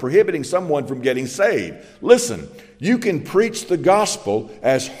 then we're prohibiting someone from getting saved. Listen, you can preach the gospel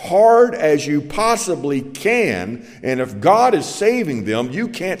as hard as you possibly can, and if God is saving them, you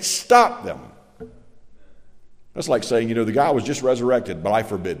can't stop them. That's like saying, the guy was just resurrected, but I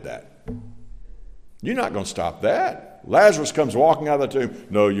forbid that. You're not going to stop that. Lazarus comes walking out of the tomb.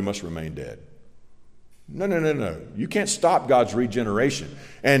 No, you must remain dead. No. You can't stop God's regeneration.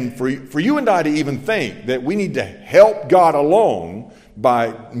 And for you and I to even think that we need to help God along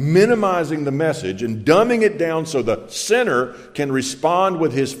by minimizing the message and dumbing it down so the sinner can respond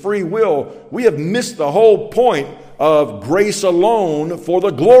with his free will, we have missed the whole point of grace alone for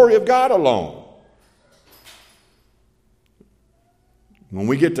the glory of God alone. When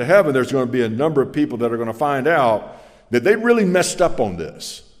we get to heaven, there's going to be a number of people that are going to find out that they really messed up on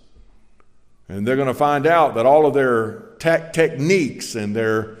this. And they're going to find out that all of their techniques and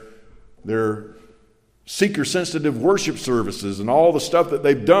their seeker-sensitive worship services and all the stuff that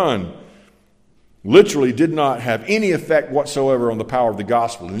they've done literally did not have any effect whatsoever on the power of the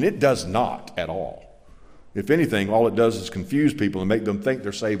gospel. And it does not at all. If anything, all it does is confuse people and make them think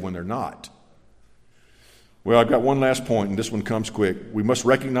they're saved when they're not. Well, I've got one last point, and this one comes quick. We must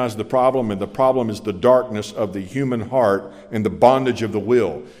recognize the problem, and the problem is the darkness of the human heart and the bondage of the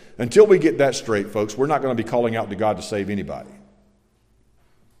will. Until we get that straight, folks, we're not going to be calling out to God to save anybody.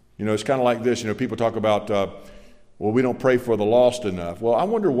 It's kind of like this. People talk about, we don't pray for the lost enough. Well, I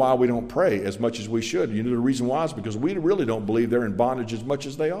wonder why we don't pray as much as we should. The reason why is because we really don't believe they're in bondage as much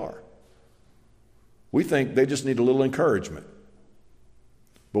as they are. We think they just need a little encouragement.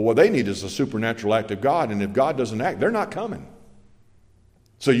 But what they need is a supernatural act of God, and if God doesn't act, they're not coming.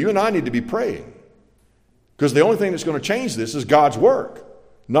 So you and I need to be praying. Because the only thing that's going to change this is God's work,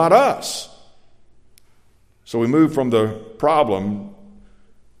 not us. So we move from the problem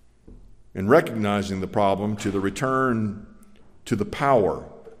and recognizing the problem to the return to the power,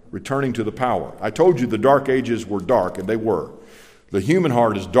 returning to the power. I told you the dark ages were dark, and they were. The human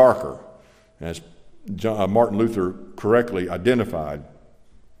heart is darker, as Martin Luther correctly identified.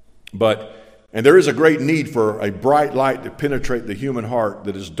 And there is a great need for a bright light to penetrate the human heart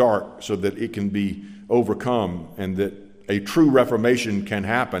that is dark so that it can be overcome and that a true reformation can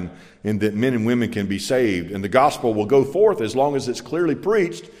happen and that men and women can be saved. And the gospel will go forth as long as it's clearly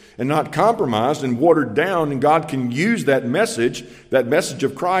preached and not compromised and watered down, and God can use that message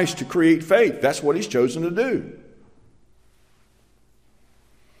of Christ to create faith. That's what He's chosen to do.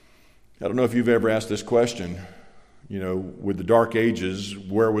 I don't know if you've ever asked this question. With the dark ages,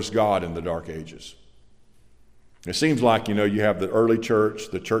 where was God in the dark ages? It seems like, you have the early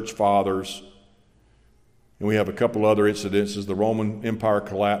church, the church fathers, and we have a couple other incidences. The Roman Empire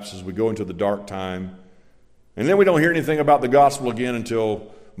collapses. We go into the dark time. And then we don't hear anything about the gospel again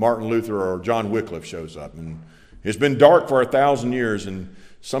until Martin Luther or John Wycliffe shows up. And it's been dark for 1,000 years, and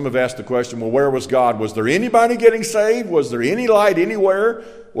some have asked the question, well, where was God? Was there anybody getting saved? Was there any light anywhere?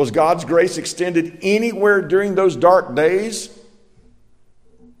 Was God's grace extended anywhere during those dark days?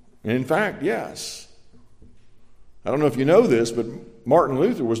 And in fact, yes. I don't know if you know this, but Martin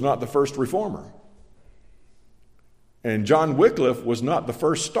Luther was not the first reformer. And John Wycliffe was not the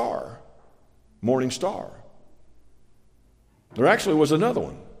first morning star. There actually was another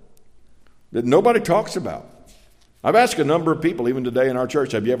one that nobody talks about. I've asked a number of people, even today in our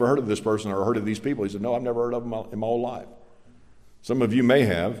church, have you ever heard of this person or heard of these people? He said, no, I've never heard of them in my whole life. Some of you may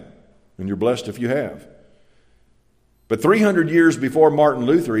have, and you're blessed if you have. But 300 years before Martin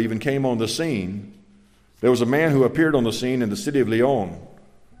Luther even came on the scene, there was a man who appeared on the scene in the city of Lyon,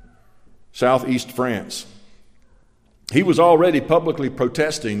 southeast France. He was already publicly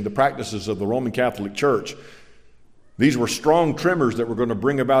protesting the practices of the Roman Catholic Church. These were strong tremors that were going to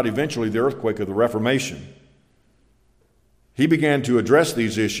bring about eventually the earthquake of the Reformation. He began to address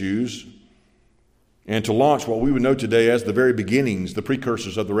these issues and to launch what we would know today as the very beginnings, the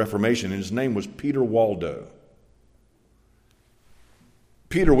precursors of the Reformation, and his name was Peter Waldo.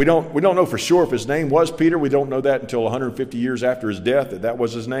 Peter, we don't know for sure if his name was Peter. We don't know that until 150 years after his death, that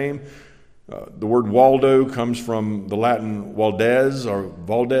was his name. The word Waldo comes from the Latin Valdez or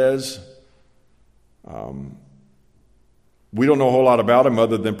Valdez. We don't know a whole lot about him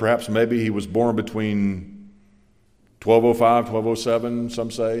other than perhaps maybe he was born between 1205, 1207, some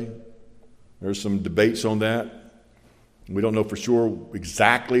say. There's some debates on that. We don't know for sure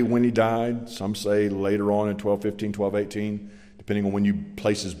exactly when he died. Some say later on in 1215, 1218, depending on when you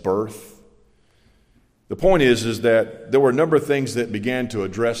place his birth. The point is that there were a number of things that began to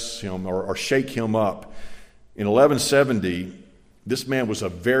address him or shake him up. In 1170, this man was a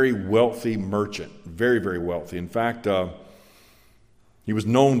very wealthy merchant, very, very wealthy. In fact, he was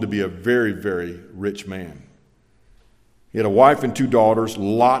known to be a very, very rich man. He had a wife and 2 daughters,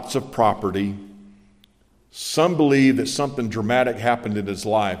 lots of property. Some believe that something dramatic happened in his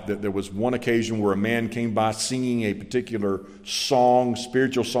life, that there was one occasion where a man came by singing a particular song,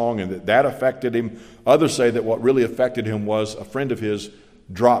 spiritual song, and that affected him. Others say that what really affected him was a friend of his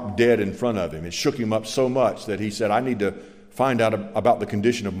dropped dead in front of him. It shook him up so much that he said, I need to find out about the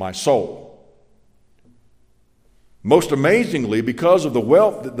condition of my soul. Most amazingly, because of the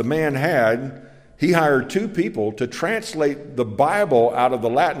wealth that the man had, he hired 2 people to translate the Bible out of the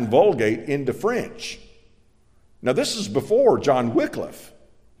Latin Vulgate into French. Now, this is before John Wycliffe.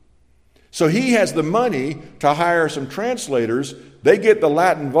 So he has the money to hire some translators. They get the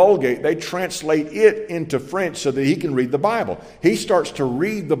Latin Vulgate. They translate it into French so that he can read the Bible. He starts to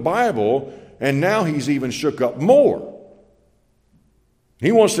read the Bible, and now he's even shook up more.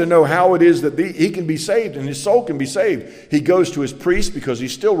 He wants to know how it is that he can be saved and his soul can be saved. He goes to his priest, because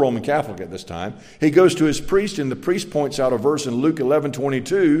he's still Roman Catholic at this time. He goes to his priest, and the priest points out a verse in Luke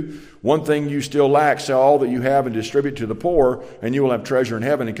 11:22. One thing you still lack, sell all that you have and distribute to the poor, and you will have treasure in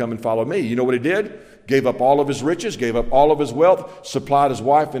heaven, and come and follow me. You know what he did? Gave up all of his riches, gave up all of his wealth, supplied his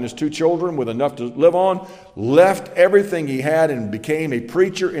wife and his 2 children with enough to live on, left everything he had, and became a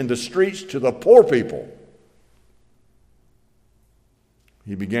preacher in the streets to the poor people.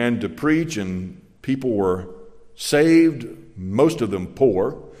 He began to preach, and people were saved, most of them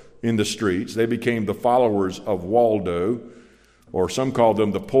poor, in the streets. They became the followers of Waldo, or some called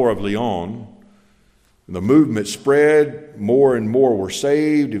them the poor of Lyon. The movement spread, more and more were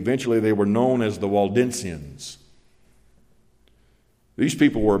saved. Eventually they were known as the Waldensians. These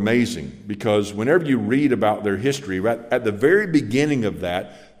people were amazing, because whenever you read about their history, right at the very beginning of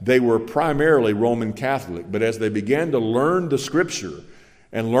that, they were primarily Roman Catholic. But as they began to learn the Scripture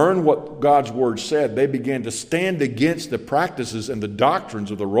and learn what God's Word said, they began to stand against the practices and the doctrines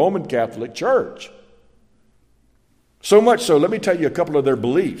of the Roman Catholic Church. So much so, let me tell you a couple of their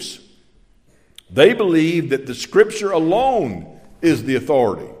beliefs. They believed that the Scripture alone is the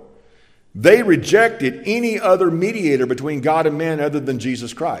authority. They rejected any other mediator between God and man other than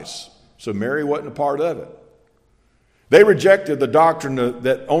Jesus Christ. So Mary wasn't a part of it. They rejected the doctrine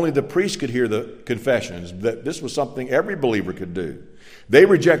that only the priest could hear the confessions, that this was something every believer could do. They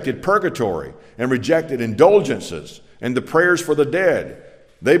rejected purgatory and rejected indulgences and the prayers for the dead.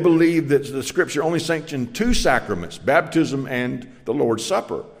 They believed that the Scripture only sanctioned 2 sacraments, baptism and the Lord's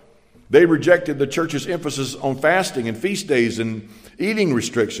Supper. They rejected the church's emphasis on fasting and feast days and eating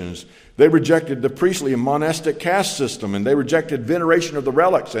restrictions. They rejected the priestly and monastic caste system, and they rejected veneration of the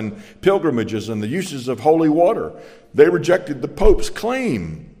relics and pilgrimages and the uses of holy water. They rejected the Pope's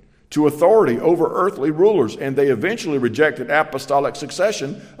claim to authority over earthly rulers, and they eventually rejected apostolic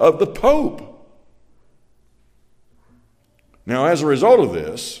succession of the Pope. Now, as a result of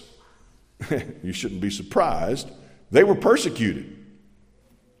this, you shouldn't be surprised, they were persecuted,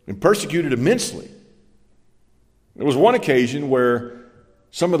 and persecuted immensely. There was one occasion where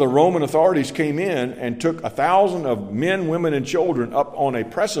some of the Roman authorities came in and took 1,000 of men, women, and children up on a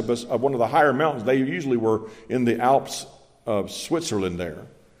precipice of one of the higher mountains. They usually were in the Alps of Switzerland there.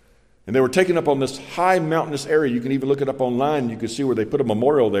 And they were taken up on this high mountainous area. You can even look it up online. You can see where they put a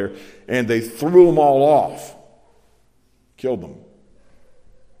memorial there. And they threw them all off. Killed them.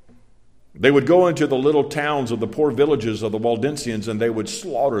 They would go into the little towns of the poor villages of the Waldensians, and they would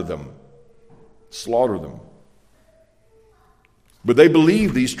slaughter them. Slaughter them. But they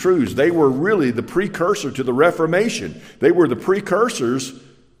believed these truths. They were really the precursor to the Reformation. They were the precursors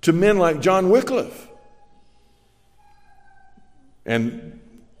to men like John Wycliffe. And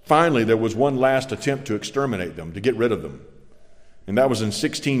finally, there was one last attempt to exterminate them, to get rid of them. And that was in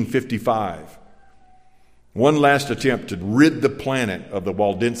 1655. One last attempt to rid the planet of the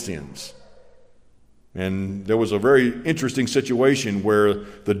Waldensians. And there was a very interesting situation where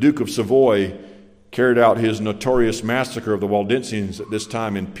the Duke of Savoy carried out his notorious massacre of the Waldensians at this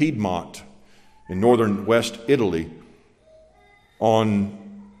time in Piedmont, in northern West Italy,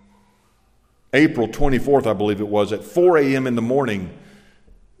 on April 24th, I believe it was, at 4 a.m. in the morning.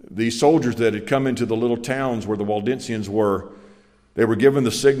 These soldiers that had come into the little towns where the Waldensians were, they were given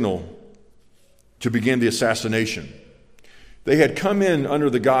the signal to begin the assassination. They had come in under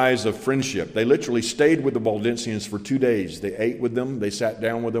the guise of friendship. They literally stayed with the Waldensians for 2 days. They ate with them. They sat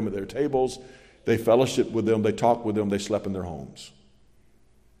down with them at their tables. They fellowshiped with them. They talked with them. They slept in their homes.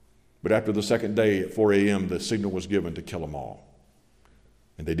 But after the second day at 4 a.m., the signal was given to kill them all.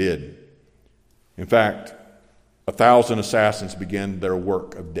 And they did. In fact, 1,000 assassins began their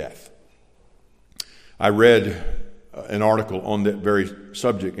work of death. I read an article on that very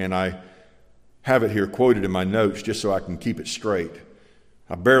subject, and I have it here quoted in my notes just so I can keep it straight.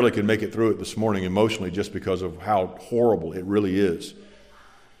 I barely could make it through it this morning emotionally just because of how horrible it really is.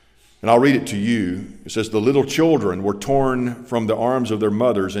 And I'll read it to you. It says, the little children were torn from the arms of their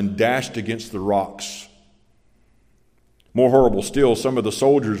mothers and dashed against the rocks. More horrible still, some of the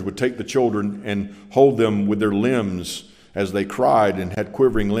soldiers would take the children and hold them with their limbs as they cried and had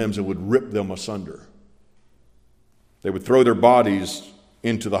quivering limbs and would rip them asunder. They would throw their bodies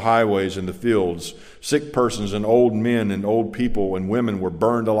into the highways and the fields. Sick persons and old men and old people and women were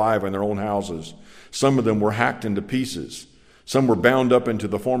burned alive in their own houses. Some of them were hacked into pieces. Some were bound up into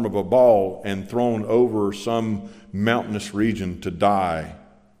the form of a ball and thrown over some mountainous region to die.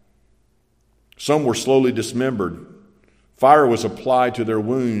 Some were slowly dismembered. Fire was applied to their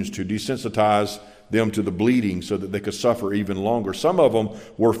wounds to desensitize them to the bleeding so that they could suffer even longer. Some of them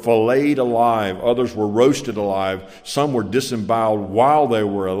were filleted alive. Others were roasted alive. Some were disemboweled while they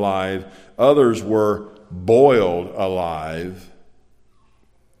were alive. Others were boiled alive.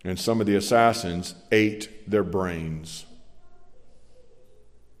 And some of the assassins ate their brains.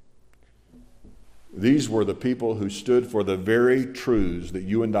 These were the people who stood for the very truths that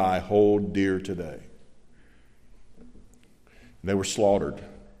you and I hold dear today. They were slaughtered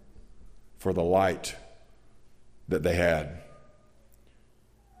for the light that they had.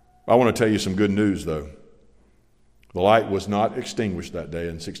 I want to tell you some good news, though. The light was not extinguished that day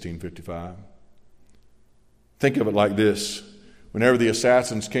in 1655. Think of it like this. Whenever the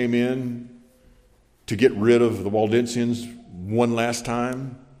assassins came in to get rid of the Waldensians one last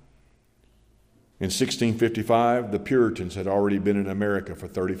time, in 1655, the Puritans had already been in America for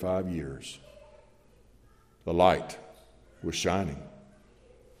 35 years. The light was shining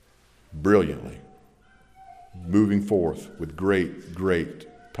brilliantly, moving forth with great, great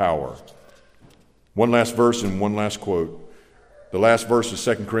power. One last verse and one last quote. The last verse is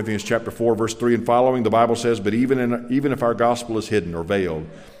 2 Corinthians chapter 4, verse 3 and following. The Bible says, but even if our gospel is hidden or veiled,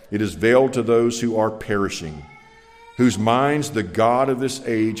 it is veiled to those who are perishing, whose minds the God of this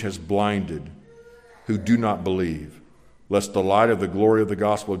age has blinded, who do not believe, lest the light of the glory of the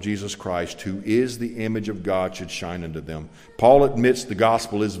gospel of Jesus Christ, who is the image of God, should shine unto them. Paul admits the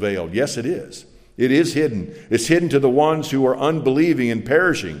gospel is veiled. Yes, it is. It is hidden. It's hidden to the ones who are unbelieving and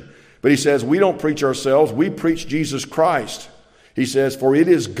perishing. But he says, we don't preach ourselves. We preach Jesus Christ. He says, for it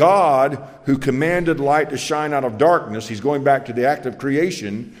is God who commanded light to shine out of darkness. He's going back to the act of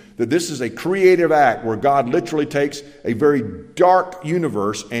creation, that this is a creative act where God literally takes a very dark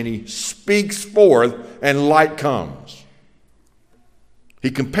universe and he speaks forth and light comes. He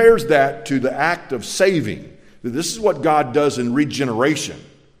compares that to the act of saving. This is what God does in regeneration.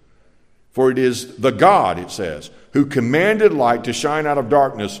 For it is the God, it says, who commanded light to shine out of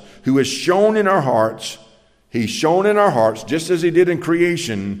darkness, who has shone in our hearts. He's shone in our hearts, just as he did in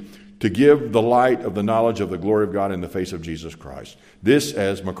creation, to give the light of the knowledge of the glory of God in the face of Jesus Christ. This,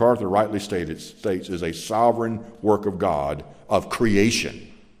 as MacArthur rightly states, is a sovereign work of God of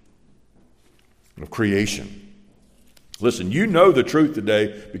creation. Of creation. Listen, you know the truth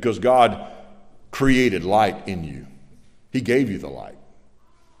today because God created light in you. He gave you the light.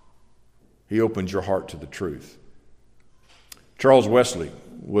 He opened your heart to the truth. Charles Wesley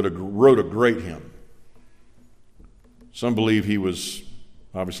wrote a great hymn. Some believe he was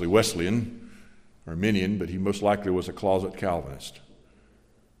obviously Wesleyan, Arminian, but he most likely was a closet Calvinist.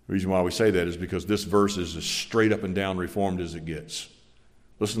 The reason why we say that is because this verse is as straight up and down Reformed as it gets.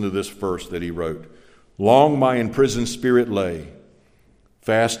 Listen to this verse that he wrote. Long my imprisoned spirit lay,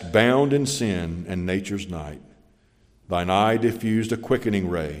 fast bound in sin and nature's night. Thine eye diffused a quickening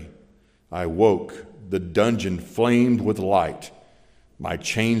ray. I woke, the dungeon flamed with light. My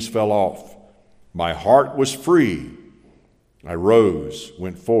chains fell off. My heart was free. I rose,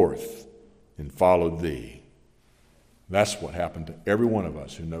 went forth, and followed thee. That's what happened to every one of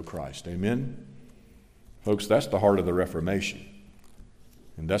us who know Christ. Amen? Folks, that's the heart of the Reformation.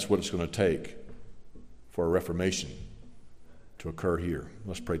 And that's what it's going to take for a Reformation to occur here.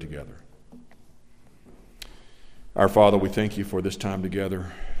 Let's pray together. Our Father, we thank you for this time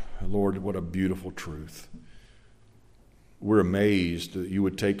together. Lord, what a beautiful truth. We're amazed that you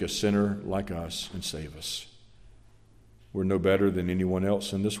would take a sinner like us and save us. We're no better than anyone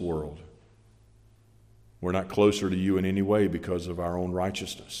else in this world. We're not closer to you in any way because of our own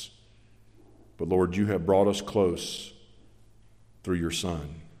righteousness. But Lord, you have brought us close through your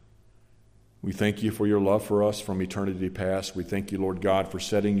Son. We thank you for your love for us from eternity past. We thank you, Lord God, for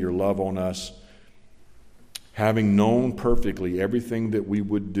setting your love on us, having known perfectly everything that we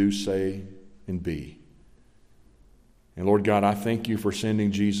would do, say, and be. And Lord God, I thank you for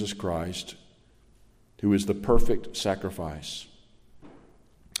sending Jesus Christ, who is the perfect sacrifice,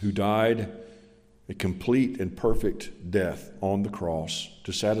 who died a complete and perfect death on the cross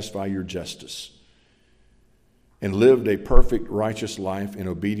to satisfy your justice. and lived a perfect, righteous life in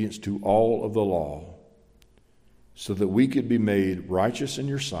obedience to all of the law, so that we could be made righteous in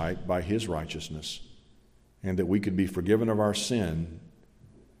your sight by his righteousness, and that we could be forgiven of our sin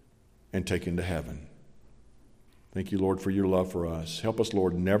and taken to heaven. Thank you, Lord, for your love for us. Help us,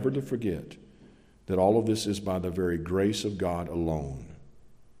 Lord, never to forget that all of this is by the very grace of God alone,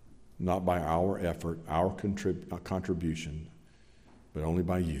 not by our effort, our contribution, but only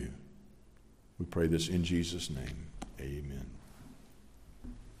by you. We pray this in Jesus' name. Amen.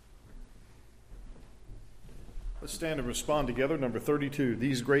 Let's stand and respond together. Number 32,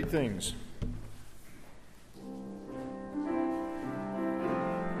 These Great Things.